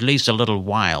things for at least a little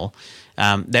while.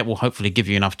 That will hopefully give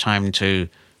you enough time to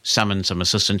summon some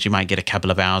assistance. You might get a couple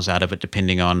of hours out of it,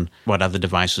 depending on what other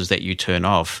devices that you turn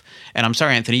off. And I'm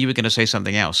sorry, Anthony, you were going to say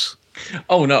something else.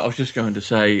 Oh, no, I was just going to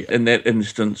say, in that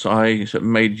instance, I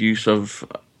made use of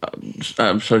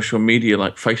social media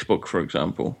like Facebook, for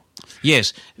example.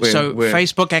 Yes, so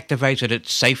Facebook activated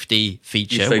its safety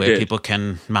feature where people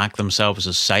can mark themselves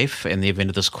as safe in the event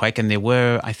of this quake, and there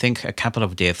were, I think, a couple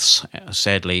of deaths,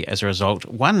 sadly, as a result.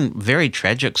 One very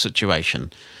tragic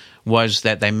situation was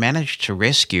that they managed to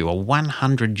rescue a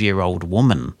 100-year-old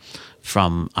woman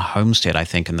from a homestead, I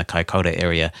think, in the Kaikoura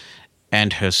area,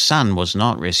 and her son was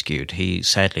not rescued. He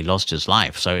sadly lost his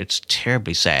life. So it's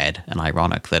terribly sad and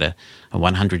ironic that a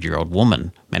 100-year-old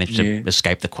woman managed to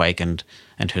escape the quake and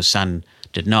her son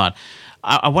did not.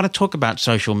 I want to talk about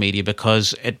social media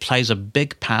because it plays a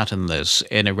big part in this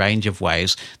in a range of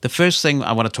ways. The first thing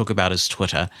I want to talk about is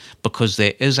Twitter, because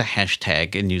there is a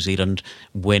hashtag in New Zealand.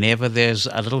 Whenever there's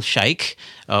a little shake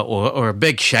or a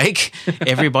big shake,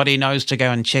 everybody knows to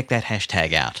go and check that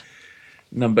hashtag out.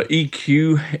 Number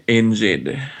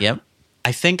EQNZ. Yep.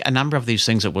 I think a number of these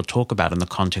things that we'll talk about in the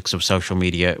context of social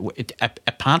media,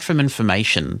 apart from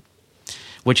information,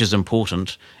 which is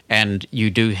important, and you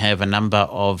do have a number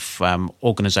of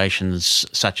organisations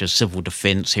such as Civil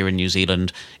Defence here in New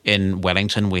Zealand. In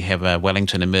Wellington, we have a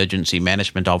Wellington Emergency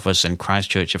Management Office. In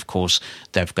Christchurch, of course,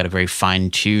 they've got a very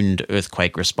fine-tuned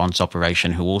earthquake response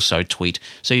operation who also tweet.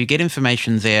 So you get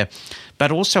information there,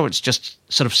 but also it's just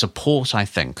sort of support, I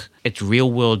think. It's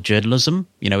real-world journalism.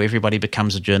 You know, everybody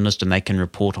becomes a journalist and they can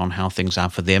report on how things are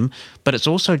for them, but it's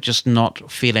also just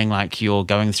not feeling like you're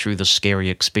going through the scary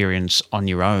experience on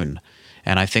your own.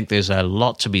 And I think there's a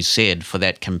lot to be said for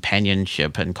that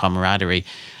companionship and camaraderie.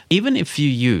 Even if you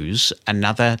use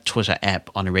another Twitter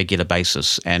app on a regular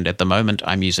basis, and at the moment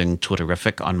I'm using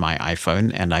Twitterific on my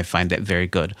iPhone, and I find that very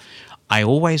good, I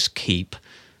always keep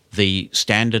the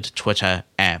standard Twitter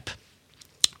app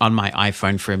on my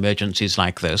iPhone for emergencies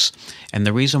like this. And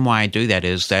the reason why I do that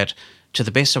is that, to the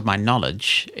best of my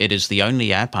knowledge, it is the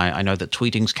only app, I know that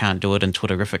Tweetings can't do it and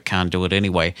Twitterific can't do it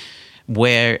anyway,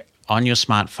 where on your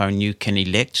smartphone you can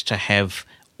elect to have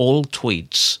all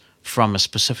tweets from a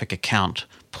specific account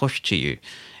pushed to you.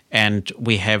 And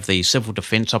we have the Civil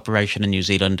Defence operation in New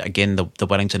Zealand, again, the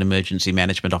Wellington Emergency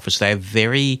Management Office. They're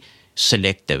very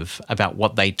selective about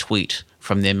what they tweet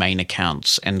from their main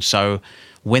accounts. And so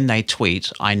when they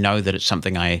tweet, I know that it's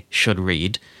something I should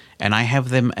read, and I have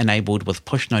them enabled with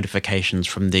push notifications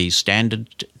from the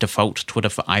standard default Twitter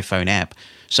for iPhone app.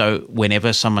 So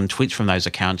whenever someone tweets from those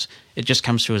accounts, it just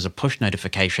comes through as a push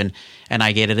notification, and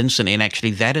I get it instantly. And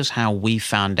actually, that is how we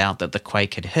found out that the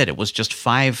quake had hit. It was just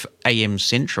 5 a.m.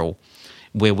 Central,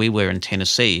 where we were in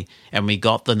Tennessee, and we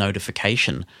got the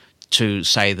notification to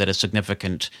say that a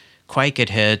significant Quake had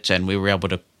hit and we were able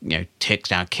to,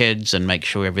 text our kids and make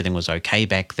sure everything was okay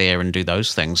back there and do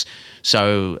those things.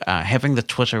 So having the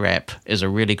Twitter app is a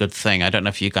really good thing. I don't know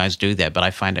if you guys do that, but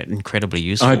I find it incredibly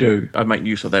useful. I do. I make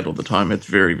use of that all the time. It's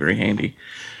very, very handy.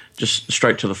 Just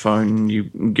straight to the phone, you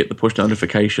get the push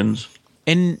notifications.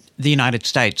 In the United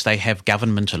States, they have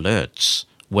government alerts,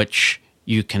 which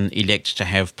you can elect to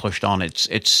have pushed on.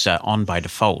 It's on by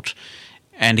default.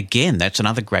 And again, that's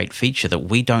another great feature that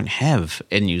we don't have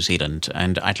in New Zealand.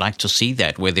 And I'd like to see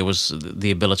that, where there was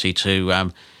the ability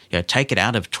to take it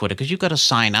out of Twitter, because you've got to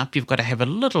sign up. You've got to have a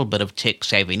little bit of tech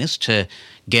savviness to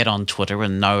get on Twitter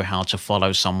and know how to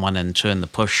follow someone and turn the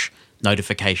push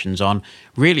notifications on.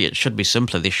 Really, it should be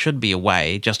simpler. There should be a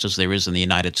way, just as there is in the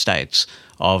United States,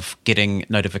 of getting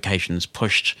notifications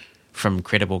pushed from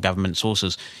credible government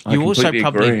sources. You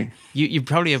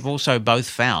probably have also both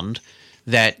found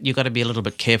that you've got to be a little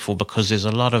bit careful, because there's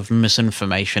a lot of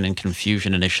misinformation and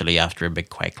confusion initially after a big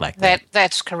quake like that.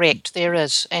 That's correct, there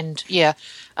is. And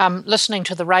listening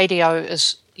to the radio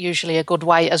is usually a good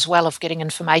way as well of getting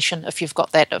information if you've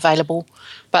got that available.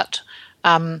 But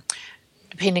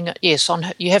depending,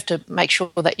 on you have to make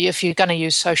sure that if you're going to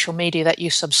use social media, that you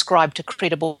subscribe to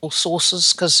credible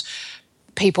sources, because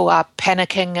people are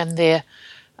panicking and they're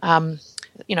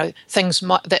things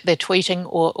that they're tweeting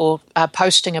or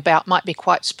posting about might be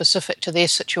quite specific to their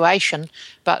situation,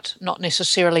 but not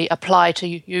necessarily apply to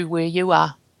you where you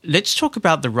are. Let's talk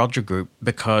about the Roger Group,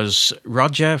 because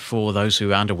Roger, for those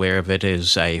who aren't aware of it,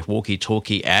 is a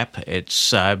walkie-talkie app.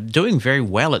 It's doing very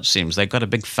well, it seems. They got a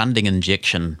big funding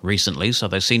injection recently, so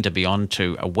they seem to be on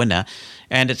to a winner.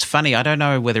 And it's funny, I don't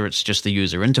know whether it's just the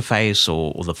user interface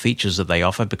or the features that they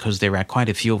offer, because there are quite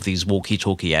a few of these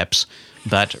walkie-talkie apps,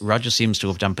 but Roger seems to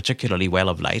have done particularly well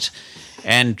of late.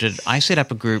 And I set up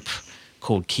a group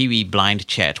called Kiwi Blind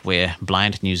Chat, where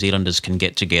blind New Zealanders can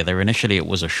get together. Initially, it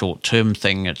was a short-term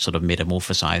thing. It sort of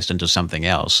metamorphosized into something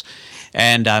else.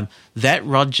 And that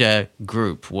Roger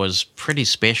group was pretty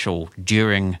special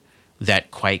during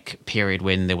that quake period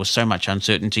when there was so much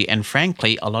uncertainty and,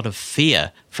 frankly, a lot of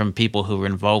fear from people who were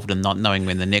involved in not knowing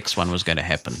when the next one was going to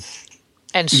happen.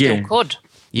 And still could.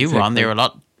 You were on there a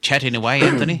lot, chatting away,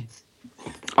 Anthony.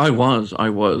 I was.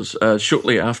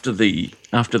 Shortly after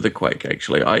the quake,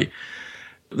 actually,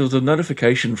 there was a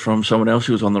notification from someone else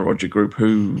who was on the Roger group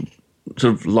who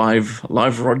sort of live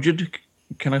Rogered.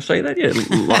 Can I say that? Yeah,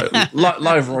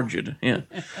 live Rogered. Yeah.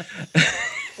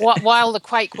 While the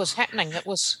quake was happening, it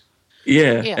was.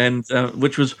 Yeah. And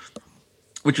which was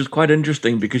quite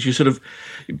interesting, because you sort of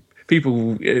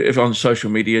people, if on social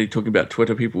media, talking about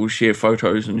Twitter, people will share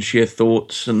photos and share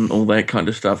thoughts and all that kind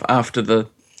of stuff after the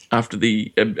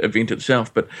event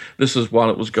itself. But this is while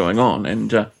it was going on,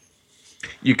 and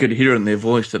you could hear in their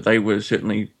voice that they were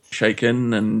certainly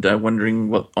shaken and wondering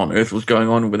what on earth was going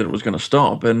on and whether it was going to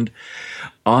stop. And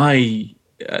I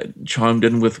chimed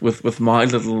in with my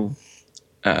little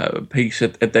piece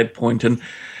at that point, and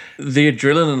the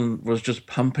adrenaline was just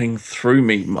pumping through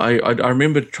me. I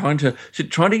remember trying to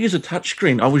use a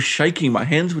touchscreen. I was shaking. My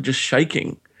hands were just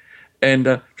shaking.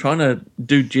 And trying to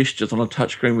do gestures on a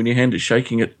touchscreen when your hand is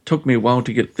shaking, it took me a while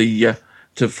to get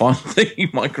to find the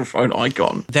microphone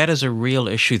icon. That is a real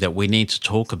issue that we need to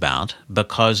talk about,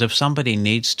 because if somebody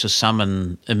needs to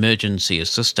summon emergency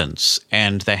assistance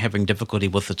and they're having difficulty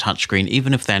with the touchscreen,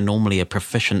 even if they're normally a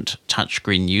proficient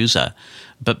touchscreen user,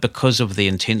 but because of the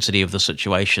intensity of the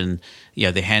situation,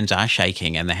 their hands are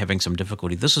shaking and they're having some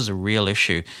difficulty, this is a real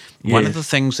issue. Yes. One of the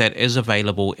things that is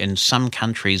available in some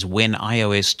countries when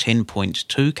iOS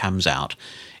 10.2 comes out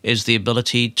is the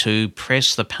ability to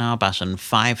press the power button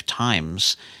 5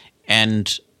 times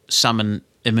and summon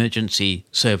emergency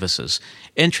services.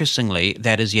 Interestingly,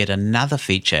 that is yet another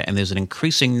feature, and there's an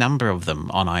increasing number of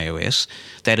them on iOS.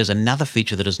 That is another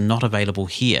feature that is not available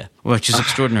here, which is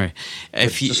extraordinary.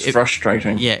 It's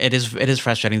frustrating. Yeah, it is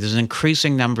frustrating. There's an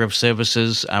increasing number of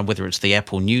services, whether it's the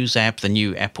Apple News app, the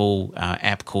new Apple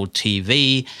app called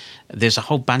TV. There's a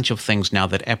whole bunch of things now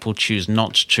that Apple choose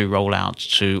not to roll out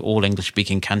to all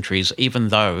English-speaking countries, even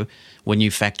though when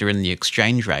you factor in the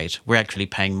exchange rate, we're actually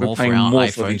paying more for our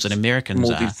iPhones than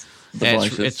Americans are.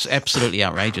 It's absolutely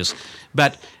outrageous.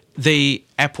 But the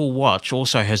Apple Watch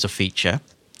also has a feature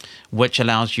which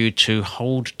allows you to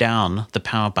hold down the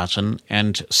power button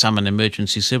and summon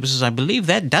emergency services. I believe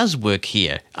that does work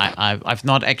here. I've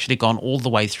not actually gone all the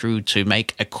way through to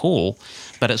make a call,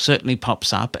 but it certainly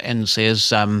pops up and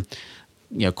says,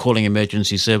 calling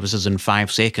emergency services in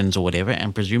 5 seconds or whatever,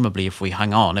 and presumably if we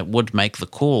hung on, it would make the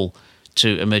call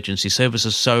to emergency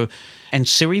services. So, and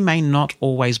Siri may not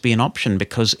always be an option,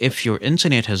 because if your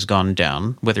internet has gone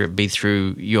down, whether it be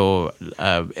through your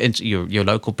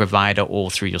local provider or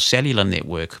through your cellular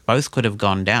network, both could have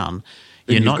gone down.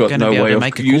 You're not going to be able to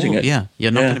make a call. Yeah,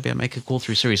 you're not going to be able to make a call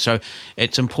through Siri. So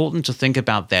it's important to think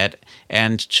about that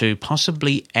and to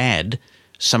possibly add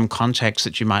some contacts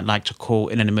that you might like to call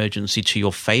in an emergency to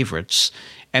your favorites.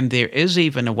 And there is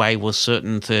even a way with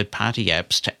certain third-party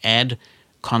apps to add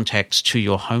contacts to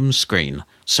your home screen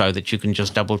so that you can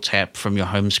just double tap from your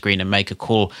home screen and make a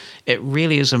call. It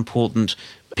really is important.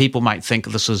 People might think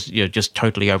this is just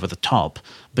totally over the top,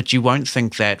 but you won't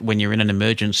think that when you're in an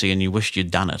emergency and you wished you'd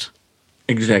done it.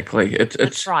 Exactly.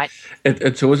 That's right.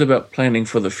 It's always about planning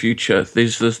for the future.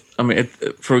 There's this,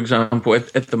 for example,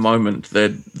 at the moment,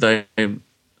 they're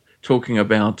talking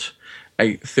about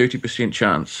a 30%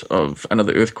 chance of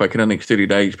another earthquake in the next 30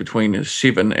 days between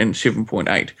 7 and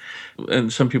 7.8.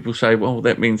 And some people say, well,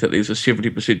 that means that there's a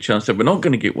 70% chance that we're not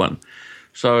going to get one.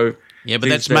 So yeah, but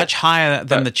that's much higher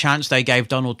than the chance they gave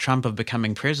Donald Trump of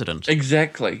becoming president.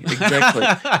 Exactly.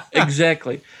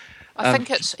 I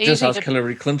think it's easy just ask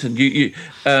Hillary Clinton.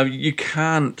 You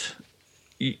can't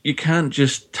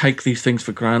just take these things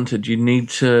for granted. You need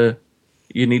to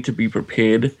be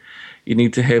prepared. You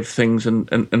need to have things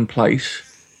in place.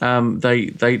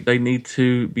 They need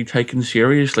to be taken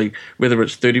seriously. Whether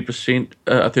it's 30%,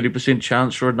 a 30%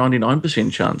 chance or a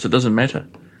 99% chance, it doesn't matter.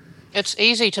 It's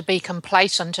easy to be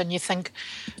complacent and you think,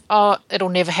 oh, it'll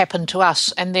never happen to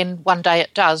us. And then one day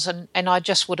it does. And I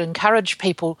just would encourage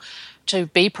people to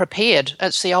be prepared.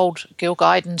 It's the old Girl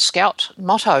Guide and Scout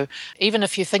motto. Even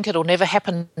if you think it'll never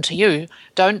happen to you,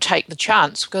 don't take the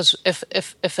chance, because if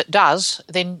it does,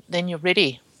 then you're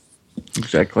ready.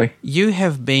 Exactly. You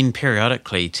have been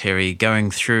periodically, Teri,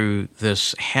 going through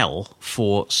this hell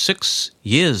for 6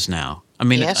 years now. I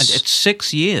mean, yes. It's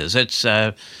 6 years.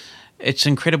 It's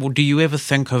incredible. Do you ever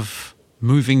think of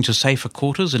moving to safer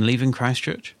quarters and leaving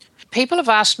Christchurch? People have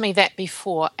asked me that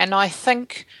before, and I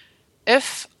think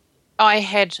if I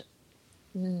had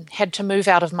to move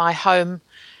out of my home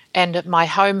and my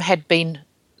home had been,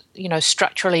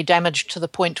 structurally damaged to the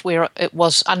point where it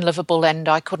was unlivable and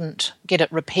I couldn't get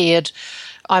it repaired,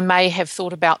 I may have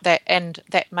thought about that, and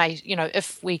that may,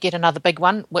 if we get another big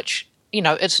one, which,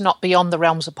 it's not beyond the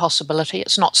realms of possibility,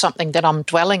 it's not something that I'm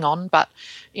dwelling on, but,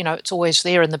 it's always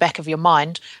there in the back of your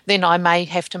mind, then I may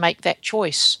have to make that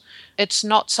choice. It's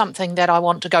not something that I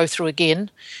want to go through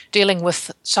again, dealing with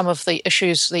some of the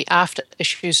issues, the after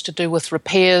issues to do with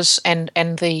repairs and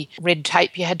the red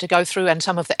tape you had to go through, and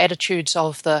some of the attitudes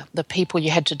of the people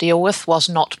you had to deal with was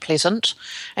not pleasant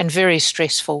and very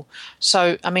stressful.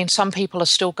 So, some people are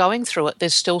still going through it.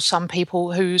 There's still some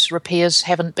people whose repairs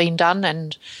haven't been done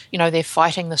and, they're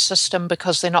fighting the system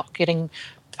because they're not getting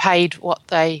paid what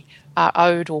they are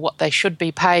owed or what they should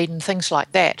be paid and things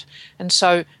like that. And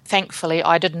so thankfully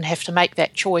I didn't have to make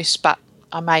that choice, but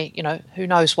I may, who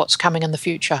knows what's coming in the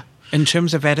future. In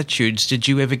terms of attitudes, did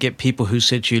you ever get people who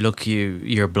said to you, look,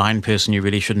 you're a blind person, you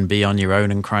really shouldn't be on your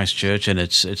own in Christchurch and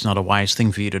it's not a wise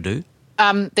thing for you to do?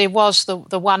 There was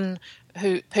the one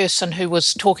person who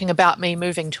was talking about me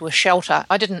moving to a shelter.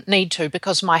 I didn't need to,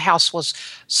 because my house was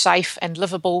safe and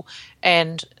livable,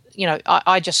 and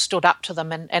I just stood up to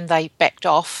them and they backed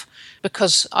off,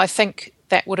 because I think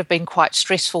that would have been quite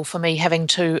stressful for me, having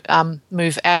to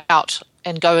move out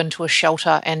and go into a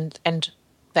shelter and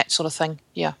that sort of thing.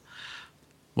 Yeah.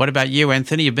 What about you,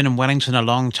 Anthony? You've been in Wellington a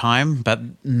long time, but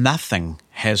nothing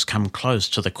has come close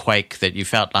to the quake that you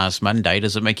felt last Monday.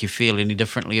 Does it make you feel any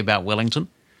differently about Wellington?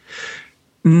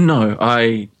 No,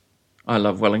 I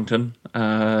love Wellington.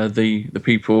 The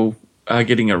people are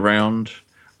getting around.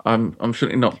 I'm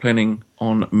certainly not planning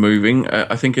on moving.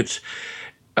 I think it's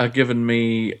given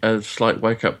me a slight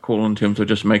wake-up call in terms of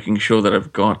just making sure that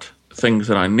I've got things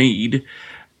that I need,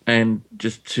 and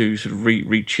just to sort of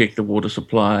recheck the water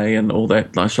supply and all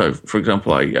that. So, for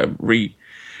example, I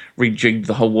rejigged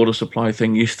the whole water supply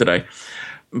thing yesterday,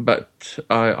 but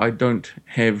I don't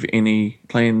have any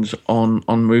plans on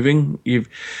moving.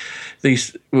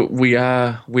 We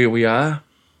are where we are,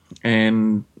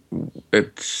 and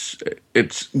it's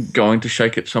going to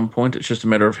shake at some point. It's just a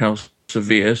matter of how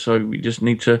severe, so we just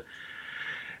need to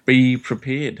be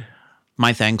prepared.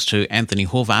 My thanks to Anthony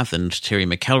Horvath and Teri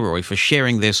Mcelroy for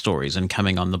sharing their stories and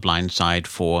coming on The Blind Side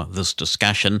for this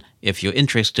discussion. If you're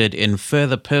interested in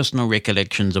further personal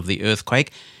recollections of the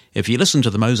earthquake, if you listen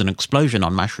to the Mosen Explosion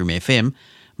on Mushroom FM,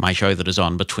 my show that is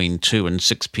on between 2 and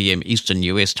 6 p.m. Eastern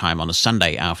US time on a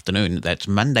Sunday afternoon, that's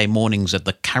Monday mornings at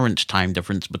the current time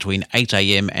difference between 8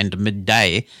 a.m. and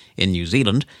midday in New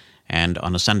Zealand, and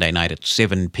on a Sunday night at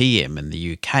 7 p.m. in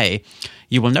the UK,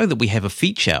 you will know that we have a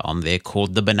feature on there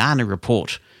called The Banana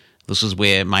Report. This is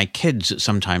where my kids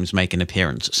sometimes make an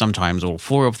appearance, sometimes all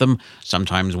 4 of them,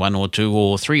 sometimes 1 or 2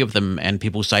 or 3 of them, and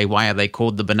people say, why are they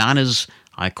called the bananas?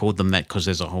 I called them that because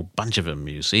there's a whole bunch of them,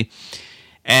 you see.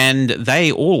 And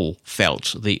they all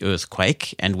felt the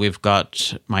earthquake, and we've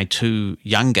got my 2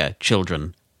 younger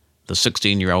children, the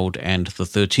 16-year-old and the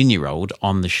 13-year-old,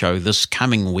 on the show this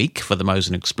coming week for the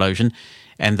Mosen explosion,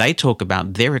 and they talk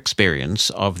about their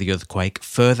experience of the earthquake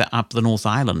further up the North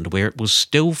Island, where it was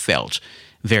still felt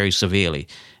very severely.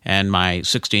 And my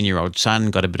 16-year-old son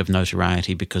got a bit of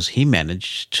notoriety because he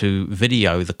managed to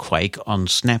video the quake on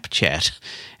Snapchat,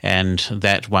 and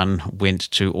that one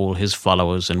went to all his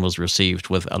followers and was received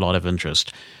with a lot of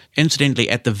interest.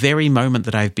 Incidentally, at the very moment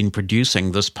that I've been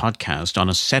producing this podcast on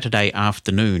a Saturday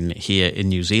afternoon here in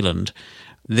New Zealand,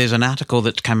 there's an article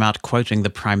that's come out quoting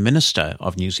the Prime Minister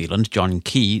of New Zealand, John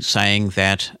Key, saying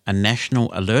that a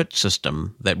national alert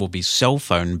system that will be cell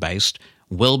phone based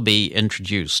will be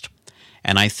introduced.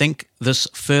 And I think this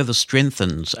further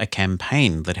strengthens a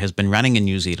campaign that has been running in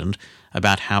New Zealand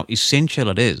about how essential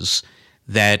it is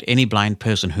that any blind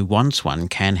person who wants one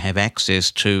can have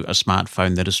access to a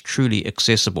smartphone that is truly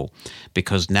accessible.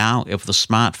 Because now, if the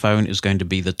smartphone is going to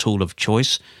be the tool of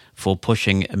choice for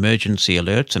pushing emergency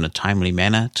alerts in a timely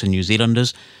manner to New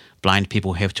Zealanders, blind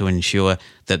people have to ensure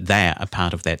that they're a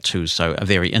part of that too. So a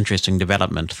very interesting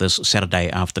development this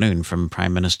Saturday afternoon from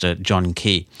Prime Minister John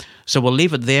Key. So we'll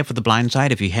leave it there for the blind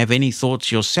side. If you have any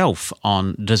thoughts yourself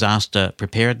on disaster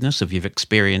preparedness, if you've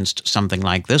experienced something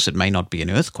like this, it may not be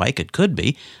an earthquake, it could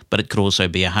be, but it could also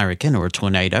be a hurricane or a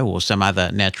tornado or some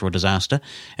other natural disaster,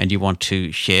 and you want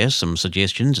to share some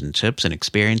suggestions and tips and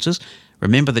experiences,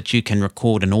 remember that you can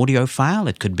record an audio file.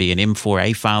 It could be an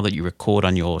M4A file that you record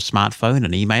on your smartphone,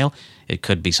 an email. It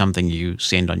could be something you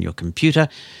send on your computer,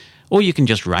 or you can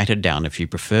just write it down if you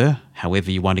prefer.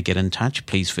 However you want to get in touch,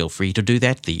 please feel free to do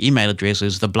that. The email address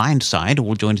is theblindside,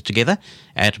 all joined together,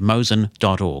 at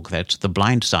mosen.org. That's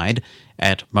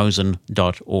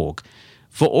theblindside@mosen.org.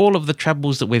 For all of the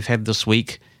troubles that we've had this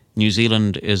week, New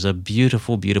Zealand is a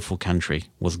beautiful, beautiful country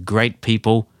with great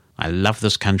people. I love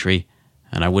this country,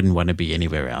 and I wouldn't want to be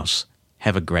anywhere else.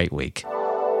 Have a great week.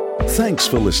 Thanks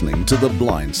for listening to The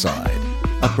Blind Side,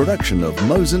 a production of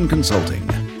Mosen Consulting.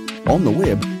 On the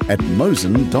web at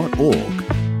mosen.org.